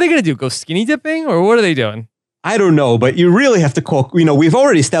 And what are they going to do? Go skinny dipping, or what are they doing? I don't know, but you really have to call. We've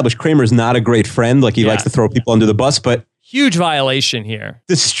already established Kramer's not a great friend. Like he likes to throw people under the bus, but huge violation here.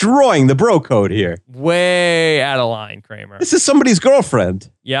 Destroying the bro code here. Way out of line, Kramer. This is somebody's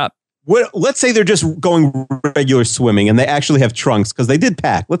girlfriend. Yep. Let's say they're just going regular swimming and they actually have trunks because they did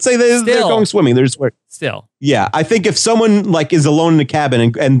pack. Let's say they're going swimming. They're just wearing. Still. Yeah. I think if someone like is alone in a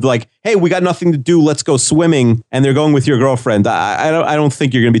cabin and like, hey, we got nothing to do, let's go swimming, and they're going with your girlfriend, I don't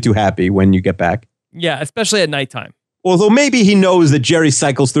think you're going to be too happy when you get back. Yeah, especially at nighttime. Although maybe he knows that Jerry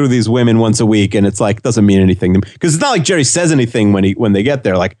cycles through these women once a week and it's like, doesn't mean anything. Because it's not like Jerry says anything when they get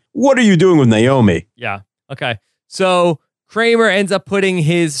there. Like, what are you doing with Naomi? Yeah. Okay. So Kramer ends up putting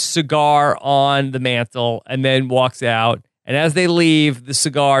his cigar on the mantle and then walks out. And as they leave, the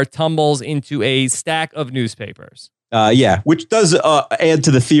cigar tumbles into a stack of newspapers. Which does add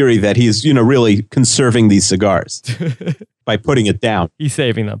to the theory that he's, really conserving these cigars by putting it down. He's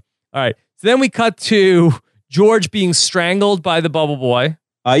saving them. All right. So then we cut to George being strangled by the Bubble Boy.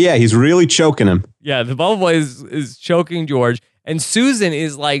 He's really choking him. Yeah, the Bubble Boy is choking George. And Susan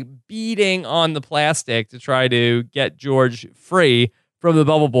is like beating on the plastic to try to get George free from the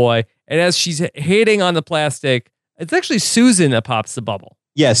Bubble Boy. And as she's hitting on the plastic, it's actually Susan that pops the bubble.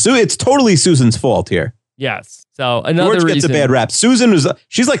 Yeah, it's totally Susan's fault here. Yes. So another George gets a bad rap. Susan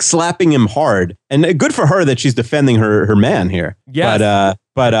she's like slapping him hard, and good for her that she's defending her man here. Yes.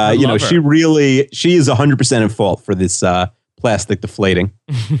 But she is 100% in fault for this plastic deflating.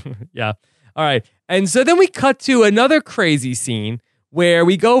 Yeah. All right. And so then we cut to another crazy scene where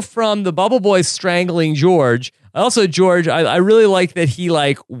we go from the Bubble Boy strangling George. Also, George, I really like that he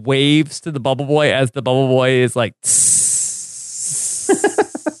like waves to the Bubble Boy as the Bubble Boy is like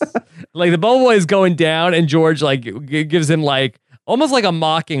like the Bubble Boy is going down and George like gives him like almost like a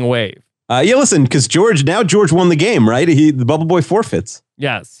mocking wave. Listen, because George won the game, right? The Bubble Boy forfeits.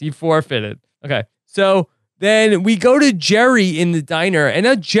 Yes, he forfeited. Okay. So then we go to Jerry in the diner, and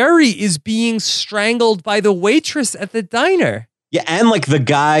now Jerry is being strangled by the waitress at the diner. Yeah, and like the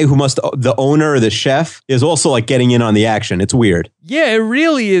guy the owner or the chef is also like getting in on the action. It's weird. Yeah, it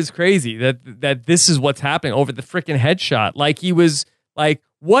really is crazy that this is what's happening over the freaking headshot. Like he was like,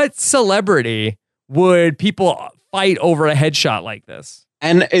 what celebrity would people fight over a headshot like this?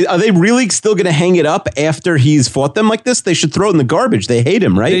 And are they really still going to hang it up after he's fought them like this? They should throw it in the garbage. They hate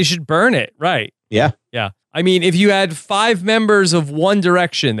him, right? They should burn it, right? Yeah. Yeah. I mean, if you had 5 members of One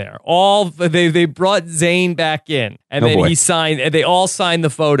Direction there, they brought Zayn back in, and then he signed, and they all signed the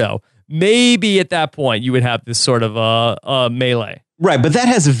photo. Maybe at that point you would have this sort of a melee. Right, but that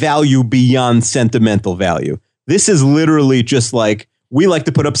has value beyond sentimental value. This is literally just like, we like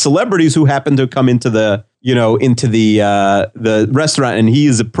to put up celebrities who happen to come into the restaurant, and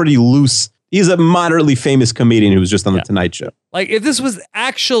he's a moderately famous comedian who was just on the Tonight Show. Like if this was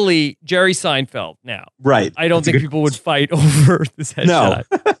actually Jerry Seinfeld now. Right. I don't think people would fight over this headshot.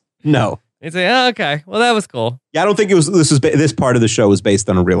 No. They'd say, oh, okay, well, that was cool. Yeah, I don't think this part of the show was based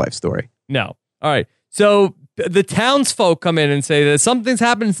on a real life story. No. All right. So the townsfolk come in and say that something's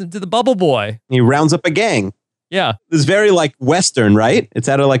happened to the Bubble Boy. He rounds up a gang. Yeah. It's very like Western, right? It's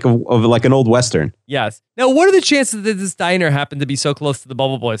out of like an old Western. Yes. Now, what are the chances that this diner happened to be so close to the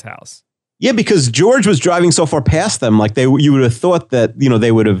Bubble Boy's house? Yeah, because George was driving so far past them, like you would have thought that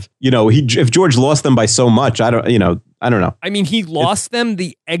they would have, if George lost them by so much, I don't know. I mean, he lost them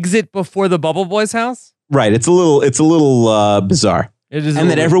the exit before the Bubble Boy's house. Right. It's a little bizarre. It is,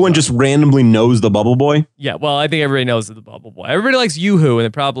 and that everyone just randomly knows the Bubble Boy. Yeah. Well, I think everybody knows the Bubble Boy. Everybody likes Yoo-Hoo, and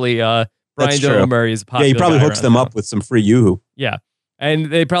it probably Brian Doe Murray is a popular. Yeah, he probably hooks them up with some free Yoo-Hoo. Yeah.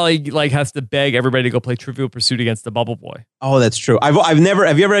 And they probably like has to beg everybody to go play Trivial Pursuit against the Bubble Boy. Oh, that's true. I've never.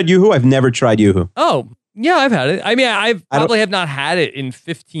 Have you ever had Yoo-Hoo? I've never tried Yoo-Hoo. Oh, yeah, I've had it. I mean, I probably have not had it in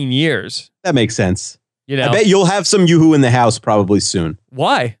 15 years. That makes sense. I bet you'll have some Yoo-Hoo in the house probably soon.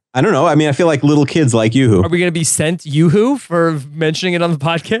 Why? I don't know. I mean, I feel like little kids like Yoo-Hoo. Are we going to be sent Yoo-Hoo for mentioning it on the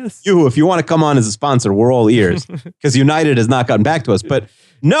podcast? Yoo-Hoo, if you want to come on as a sponsor, we're all ears. Because United has not gotten back to us. But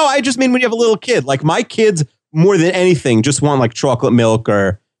no, I just mean when you have a little kid. Like my kids, more than anything, just want like chocolate milk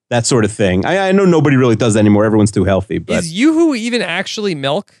or that sort of thing. I know nobody really does that anymore. Everyone's too healthy. But is Yoo-Hoo even actually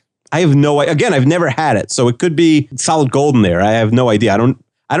milk? I have again, I've never had it. So it could be solid gold in there. I have no idea.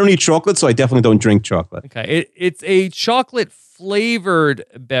 I don't eat chocolate, so I definitely don't drink chocolate. Okay. It's a chocolate flavored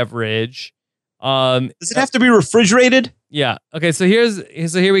beverage. Does it have to be refrigerated? Yeah. Okay. So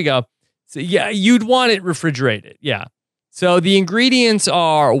here we go. So yeah, you'd want it refrigerated. Yeah. So the ingredients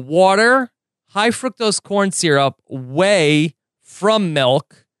are water, high fructose corn syrup, whey from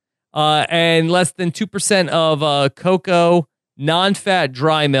milk, and less than 2% of cocoa, non-fat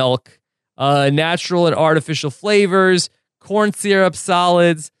dry milk, natural and artificial flavors, corn syrup,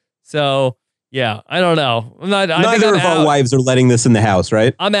 solids. So yeah, I don't know. Neither of our wives are letting this in the house,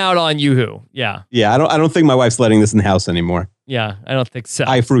 right? I'm out on Yoo-Hoo. Yeah. Yeah, I don't think my wife's letting this in the house anymore. Yeah, I don't think so.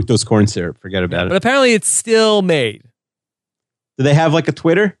 High fructose corn syrup. Forget about it. But apparently it's still made. Do they have like a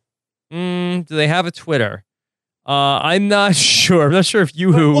Twitter? Do they have a Twitter? I'm not sure. I'm not sure if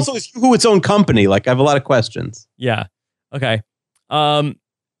Yoo-Hoo... Also, is Yoo-Hoo its own company? Like, I have a lot of questions. Yeah. Okay.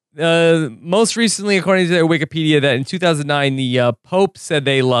 Most recently, according to their Wikipedia, that in 2009, the Pope said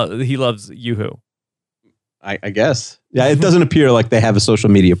he loves Yoo-Hoo. I guess. Yeah, it doesn't appear like they have a social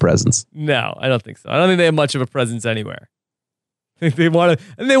media presence. No, I don't think so. I don't think they have much of a presence anywhere. I think they want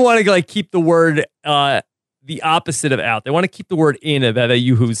to like keep the word the opposite of out. They want to keep the word in that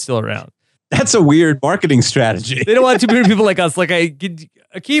Yoo-hoo is still around. That's a weird marketing strategy. They don't want too many people like us. Like,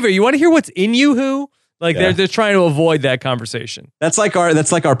 Akiva, you want to hear what's in Yoo-hoo? Like they're trying to avoid that conversation. That's like our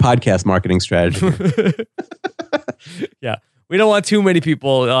podcast marketing strategy. Yeah. We don't want too many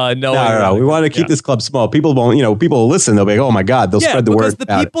people knowing. No. We want to keep this club small. People won't, people will listen. They'll be like, oh my God, they'll spread the word.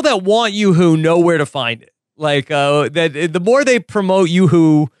 Because the people that want Yoo-hoo know where to find it. Like that, the more they promote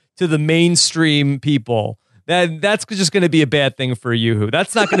Yoo-hoo to the mainstream people, that's just going to be a bad thing for Yoo-hoo.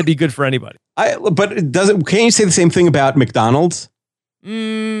 That's not going to be good for anybody. But can't you say the same thing about McDonald's?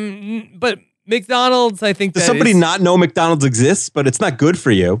 But McDonald's, I think. Does somebody not know McDonald's exists, but it's not good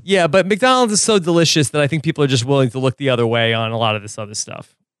for you? Yeah, but McDonald's is so delicious that I think people are just willing to look the other way on a lot of this other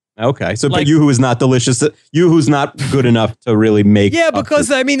stuff. Okay, so but Yoo-hoo is not delicious. Yoo-hoo's not good enough to really make. Yeah, because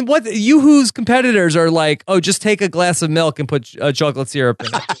I mean, what Yoo-hoo's competitors are like? Oh, just take a glass of milk and put chocolate syrup in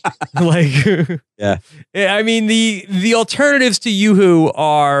it. Yeah. I mean, the alternatives to Yoo-hoo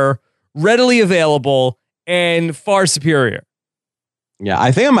are readily available and far superior. Yeah,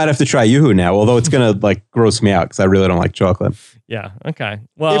 I think I might have to try Yoo-hoo now, although it's gonna gross me out because I really don't like chocolate. Yeah. Okay.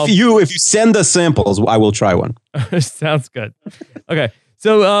 Well, if you send us samples, I will try one. Sounds good. Okay.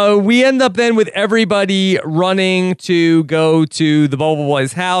 So we end up then with everybody running to go to the Bubble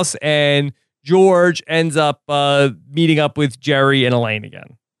Boy's house, and George ends up meeting up with Jerry and Elaine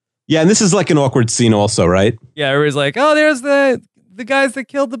again. Yeah, and this is like an awkward scene also, right? Yeah, everybody's like, oh, there's the guys that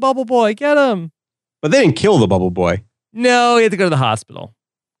killed the Bubble Boy. Get him. But they didn't kill the Bubble Boy. No, he had to go to the hospital.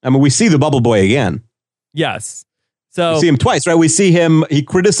 I mean, we see the Bubble Boy again. Yes. So we see him twice, right? We see him, he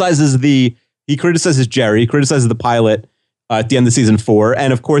criticizes Jerry, he criticizes the pilot at the end of season 4,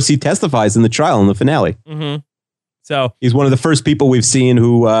 and of course he testifies in the trial in the finale. Mm-hmm. So he's one of the first people we've seen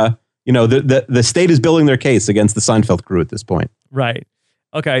who, the state is building their case against the Seinfeld crew at this point. Right.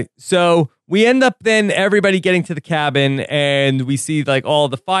 Okay. So we end up then everybody getting to the cabin, and we see like all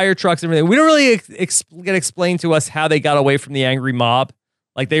the fire trucks and everything. We don't really get explained to us how they got away from the angry mob.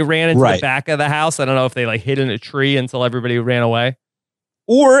 Like they ran into the back of the house. I don't know if they hid in a tree until everybody ran away.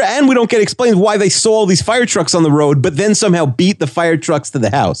 And we don't get explained why they saw all these fire trucks on the road, but then somehow beat the fire trucks to the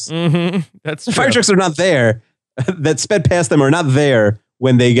house. Mm-hmm. That's true. Fire trucks are not there. That sped past them are not there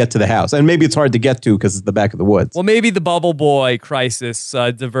when they get to the house. And maybe it's hard to get to because it's the back of the woods. Well, maybe the Bubble Boy crisis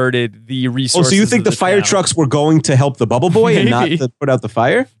diverted the resources. Oh, so you think the fire trucks were going to help the Bubble Boy and not to put out the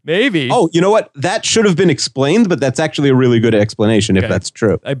fire? Maybe. Oh, you know what? That should have been explained, but that's actually a really good explanation if that's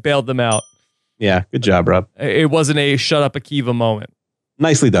true. I bailed them out. Yeah, good job, Rob. It wasn't a shut up Akiva moment.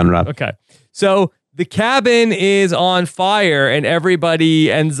 Nicely done, Rob. Okay. So the cabin is on fire and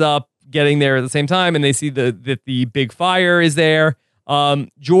everybody ends up getting there at the same time, and they see that the big fire is there.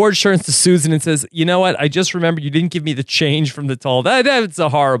 George turns to Susan and says, you know what? I just remembered you didn't give me the change from the toll. That's a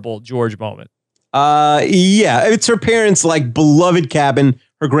horrible George moment. Yeah, it's her parents' beloved cabin.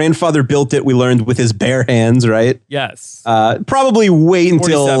 Her grandfather built it, we learned, with his bare hands, right? Yes. Probably wait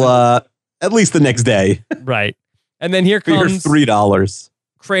until at least the next day. Right. And then here comes $3.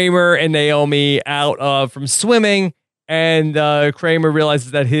 Kramer and Naomi out from swimming, and Kramer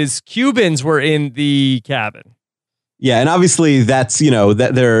realizes that his Cubans were in the cabin. Yeah, and obviously that's,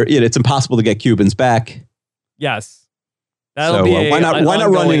 that it's impossible to get Cubans back. Yes. That'll be why not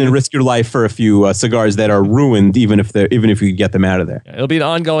run in and risk your life for a few cigars that are ruined, even if you get them out of there. Yeah, it'll be an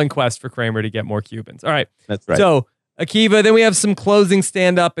ongoing quest for Kramer to get more Cubans. All right. That's right. So Akiva, then we have some closing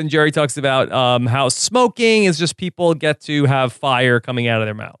stand-up, and Jerry talks about how smoking is just people get to have fire coming out of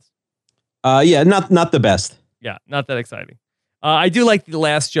their mouths. Yeah, not the best. Yeah, not that exciting. I do like the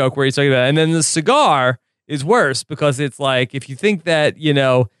last joke where he's talking about it. And then the cigar is worse because it's like, if you think that,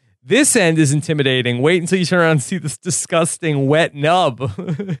 this end is intimidating, wait until you turn around and see this disgusting wet nub.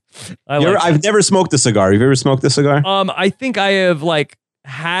 I've never smoked a cigar. Have you ever smoked a cigar? I think I have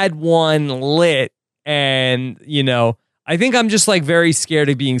had one lit. And, I think I'm just very scared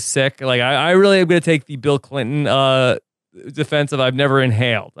of being sick. I really am going to take the Bill Clinton defense of I've never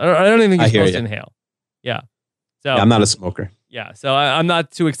inhaled. I don't even think you're supposed to inhale. Yeah. So I'm not a smoker. Yeah. So I'm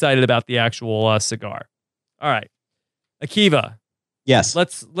not too excited about the actual cigar. All right. Akiva. Yes.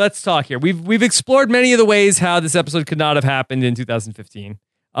 Let's talk here. We've explored many of the ways how this episode could not have happened in 2015.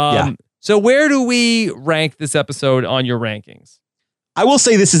 So where do we rank this episode on your rankings? I will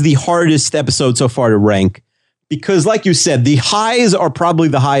say this is the hardest episode so far to rank because, like you said, the highs are probably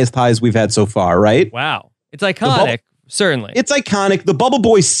the highest highs we've had so far, right? Wow. It's iconic, certainly. It's iconic. The Bubble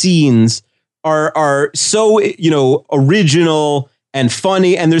Boy scenes are so, original and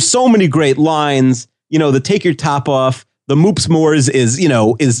funny, and there's so many great lines. The take your top off, the Moops Moors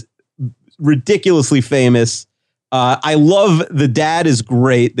is ridiculously famous. I love the dad is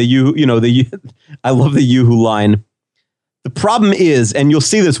great. I love the Yoo-hoo line. The problem is, and you'll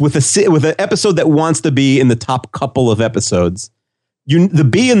see this with an episode that wants to be in the top couple of episodes, the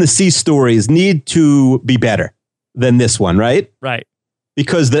B and the C stories need to be better than this one, right? Right.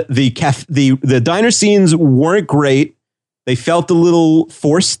 Because the diner scenes weren't great. They felt a little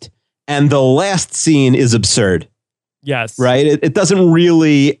forced, and the last scene is absurd. Yes. Right? It doesn't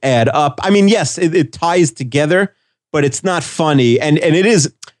really add up. I mean, yes, it ties together, but it's not funny. And it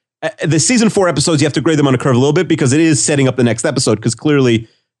is the season 4 episodes, you have to grade them on a curve a little bit because it is setting up the next episode. Because clearly,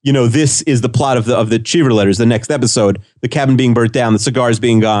 this is the plot of the Cheever letters, the next episode, the cabin being burnt down, the cigars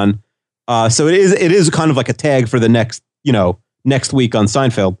being gone. So it is kind of like a tag for the next week on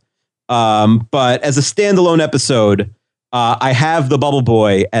Seinfeld. But as a standalone episode, I have The Bubble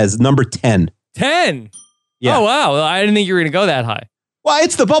Boy as number 10. 10? Yeah. Oh, wow. Well, I didn't think you were going to go that high. Well,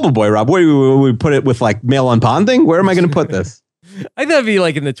 it's The Bubble Boy, Rob. Where do we put it with like mail on bonding? Where am I going to put this? I thought it'd be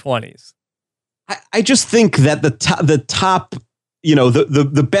like in the 20s. I just think that the top,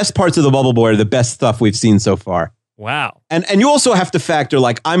 the best parts of The Bubble Boy are the best stuff we've seen so far. Wow. And you also have to factor,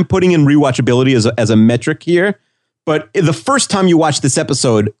 like, I'm putting in rewatchability as a metric here. But the first time you watch this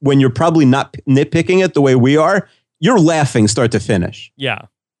episode, when you're probably not nitpicking it the way we are, you're laughing start to finish. Yeah.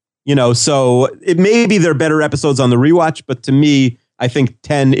 So it may be there are better episodes on the rewatch, but to me, I think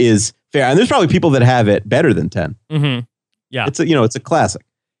 10 is fair. And there's probably people that have it better than 10. Mm-hmm. Yeah. It's a classic.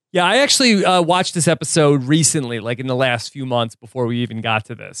 Yeah, I actually watched this episode recently, like in the last few months before we even got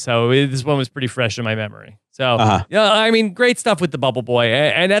to this. So this one was pretty fresh in my memory. So, I mean, great stuff with the Bubble Boy.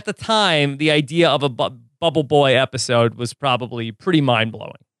 And at the time, the idea of a Bubble Boy episode was probably pretty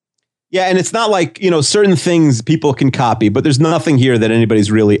mind-blowing. Yeah, and it's not like, certain things people can copy, but there's nothing here that anybody's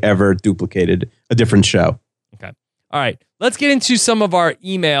really ever duplicated a different show. Okay. All right. Let's get into some of our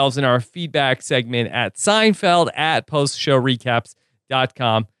emails in our feedback segment at Seinfeld at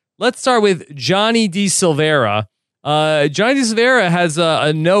postshowrecaps.com. Let's start with Johnny D. Silvera. Johnny D. Silvera has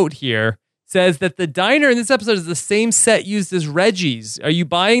a note here. Says that the diner in this episode is the same set used as Reggie's. Are you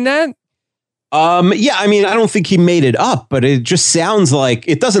buying that? Yeah, I mean, I don't think he made it up, but it just sounds like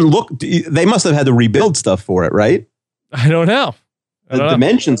it doesn't look. They must have had to rebuild stuff for it, right? I don't know. The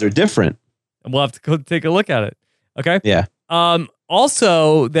dimensions are different. We'll have to go take a look at it. Okay. Yeah.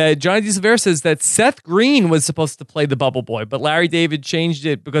 Also, that Johnny D. Silvera says that Seth Green was supposed to play the Bubble Boy, but Larry David changed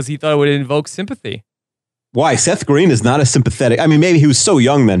it because he thought it would invoke sympathy. Why? Seth Green is not a sympathetic. I mean, maybe he was so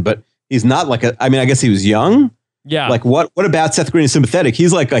young then, but he's not like I guess he was young. Yeah. Like what about Seth Green is sympathetic?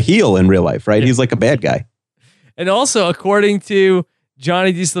 He's like a heel in real life, right? Yeah. He's like a bad guy. And also, according to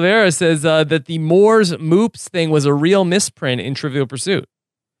Johnny D. Silvera, says that the Moore's Moops thing was a real misprint in Trivial Pursuit.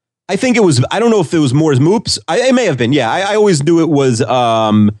 I think it was. I don't know if it was Moore's Moops. It may have been. Yeah, I always knew it was.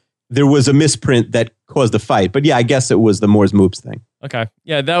 There was a misprint that caused a fight, but yeah, I guess it was the Moore's Moops thing. Okay.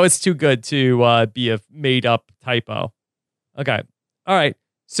 Yeah, that was too good to be a made up typo. Okay. All right.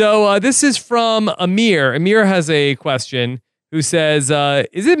 So this is from Amir. Amir has a question who says,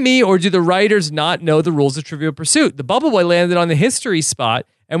 is it me or do the writers not know the rules of Trivial Pursuit? The Bubble Boy landed on the history spot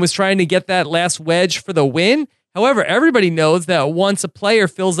and was trying to get that last wedge for the win. However, everybody knows that once a player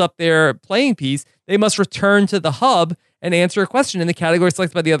fills up their playing piece, they must return to the hub and answer a question in the category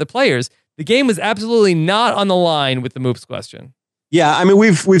selected by the other players. The game was absolutely not on the line with the Moops question. Yeah, I mean,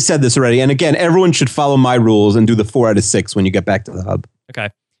 we've said this already. And again, everyone should follow my rules and do the 4 out of 6 when you get back to the hub. Okay.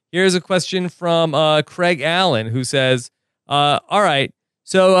 Here's a question from Craig Allen who says, all right,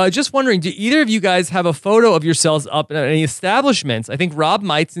 so just wondering, do either of you guys have a photo of yourselves up in any establishments? I think Rob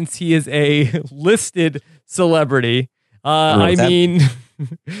might, since he is a listed celebrity. I mean,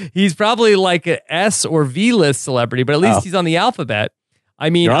 he's probably like an S or V list celebrity, but at least he's on the alphabet. I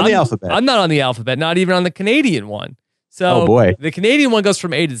mean, You're on the alphabet. I'm not on the alphabet, not even on the Canadian one. So oh boy. The Canadian one goes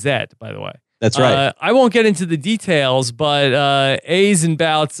from A to Z, by the way. That's right. I won't get into the details, but A's and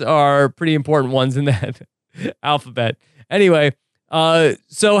bouts are pretty important ones in that alphabet. Anyway,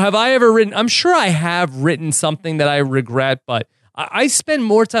 so have I ever written, I'm sure I have written something that I regret, but I spend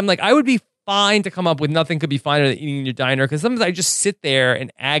more time, like I would be fine to come up with nothing could be finer than eating in your diner, because sometimes I just sit there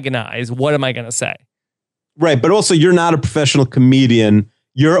and agonize, what am I going to say? Right, but also you're not a professional comedian.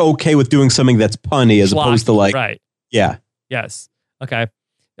 You're okay with doing something that's punny as opposed to like... Right. Yeah. Yes. Okay.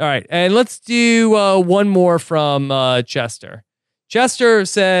 All right, and let's do one more from Chester. Chester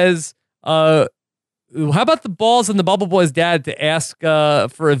says, how about the balls on the Bubble Boy's dad to ask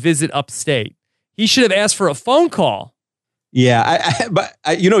for a visit upstate? He should have asked for a phone call. Yeah, but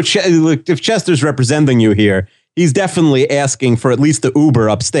look, if Chester's representing you here, he's definitely asking for at least the Uber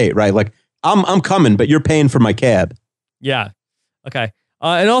upstate, right? Like, I'm coming, but you're paying for my cab. Yeah. Okay.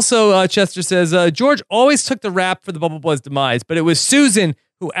 And also, Chester says, George always took the rap for the Bubble Boy's demise, but it was Susan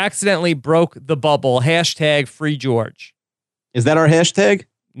who accidentally broke the bubble. Hashtag free George. Is that our hashtag?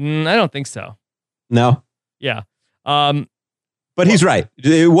 I don't think so. No. Yeah. But he's right.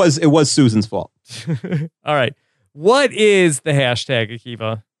 It was Susan's fault. All right. What is the hashtag,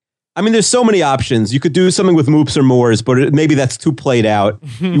 Akiva? I mean, there's so many options. You could do something with Moops or Moors, but maybe that's too played out.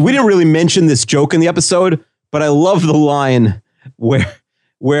 We didn't really mention this joke in the episode, but I love the line where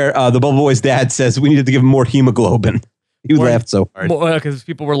the Bubble Boy's dad says we needed to give him more hemoglobin. He laughed so hard. Because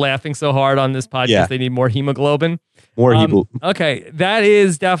people were laughing so hard on this podcast, They need more hemoglobin. More hemoglobin. Okay, that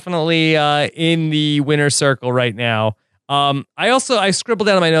is definitely in the winner's circle right now. I scribbled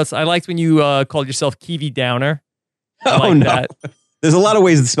down in my notes. I liked when you called yourself Kiwi Downer. That. There's a lot of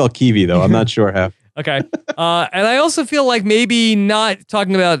ways to spell Kiwi, though. I'm not sure how. Okay. And I also feel like maybe not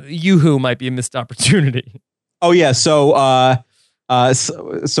talking about Yoo-hoo might be a missed opportunity. Oh, yeah. So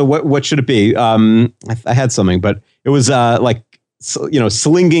what should it be? I had something, but it was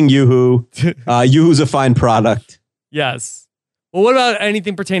slinging Yoo-hoo. Yoo-hoo's a fine product. Yes. Well, what about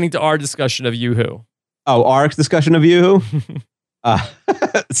anything pertaining to our discussion of Yoo-hoo? Oh, our discussion of Yoo-hoo?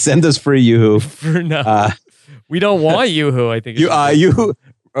 Send us free Yoo-hoo. No. We don't want Yoo-hoo, I think. Yoo-hoo,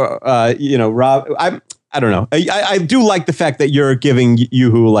 Rob, I don't know. I do like the fact that you're giving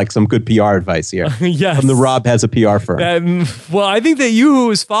Yoo-hoo like some good PR advice here. Yes. From the Rob has a PR firm. Well, I think that Yoo-hoo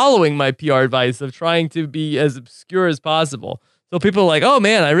is following my PR advice of trying to be as obscure as possible. So people are like, oh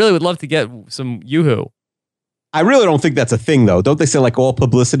man, I really would love to get some Yoo-hoo. I really don't think that's a thing, though. Don't they say like all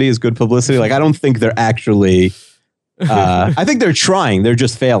publicity is good publicity? Like, I don't think they're actually... I think they're trying. They're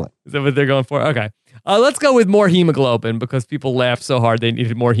just failing. Is that what they're going for? Okay. Let's go with more hemoglobin because people laughed so hard they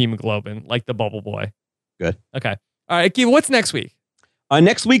needed more hemoglobin, like the Bubble Boy. Good. Okay. All right, Akiva, what's next week?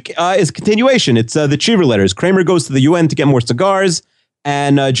 Next week is continuation. It's the Cheever letters. Kramer goes to the UN to get more cigars,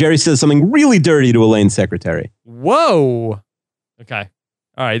 and Jerry says something really dirty to Elaine's secretary. Whoa. Okay.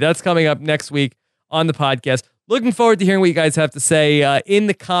 All right, that's coming up next week on the podcast. Looking forward to hearing what you guys have to say in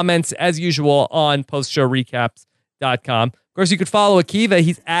the comments, as usual, on postshowrecaps.com. Of course, you could follow Akiva.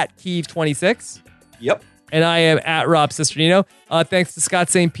 He's at Keeve26. Yep. And I am at Rob Cesternino. Thanks to Scott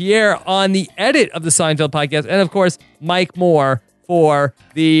St. Pierre on the edit of the Seinfeld podcast. And, of course, Mike Moore for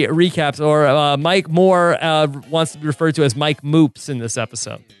the recaps. Or Mike Moore wants to be referred to as Mike Moops in this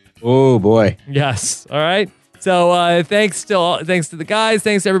episode. Oh, boy. Yes. All right. So thanks to the guys.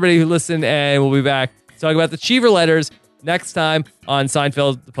 Thanks to everybody who listened. And we'll be back to talk about the Cheever letters next time on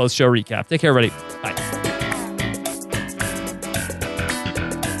Seinfeld, the post-show recap. Take care, everybody. Bye.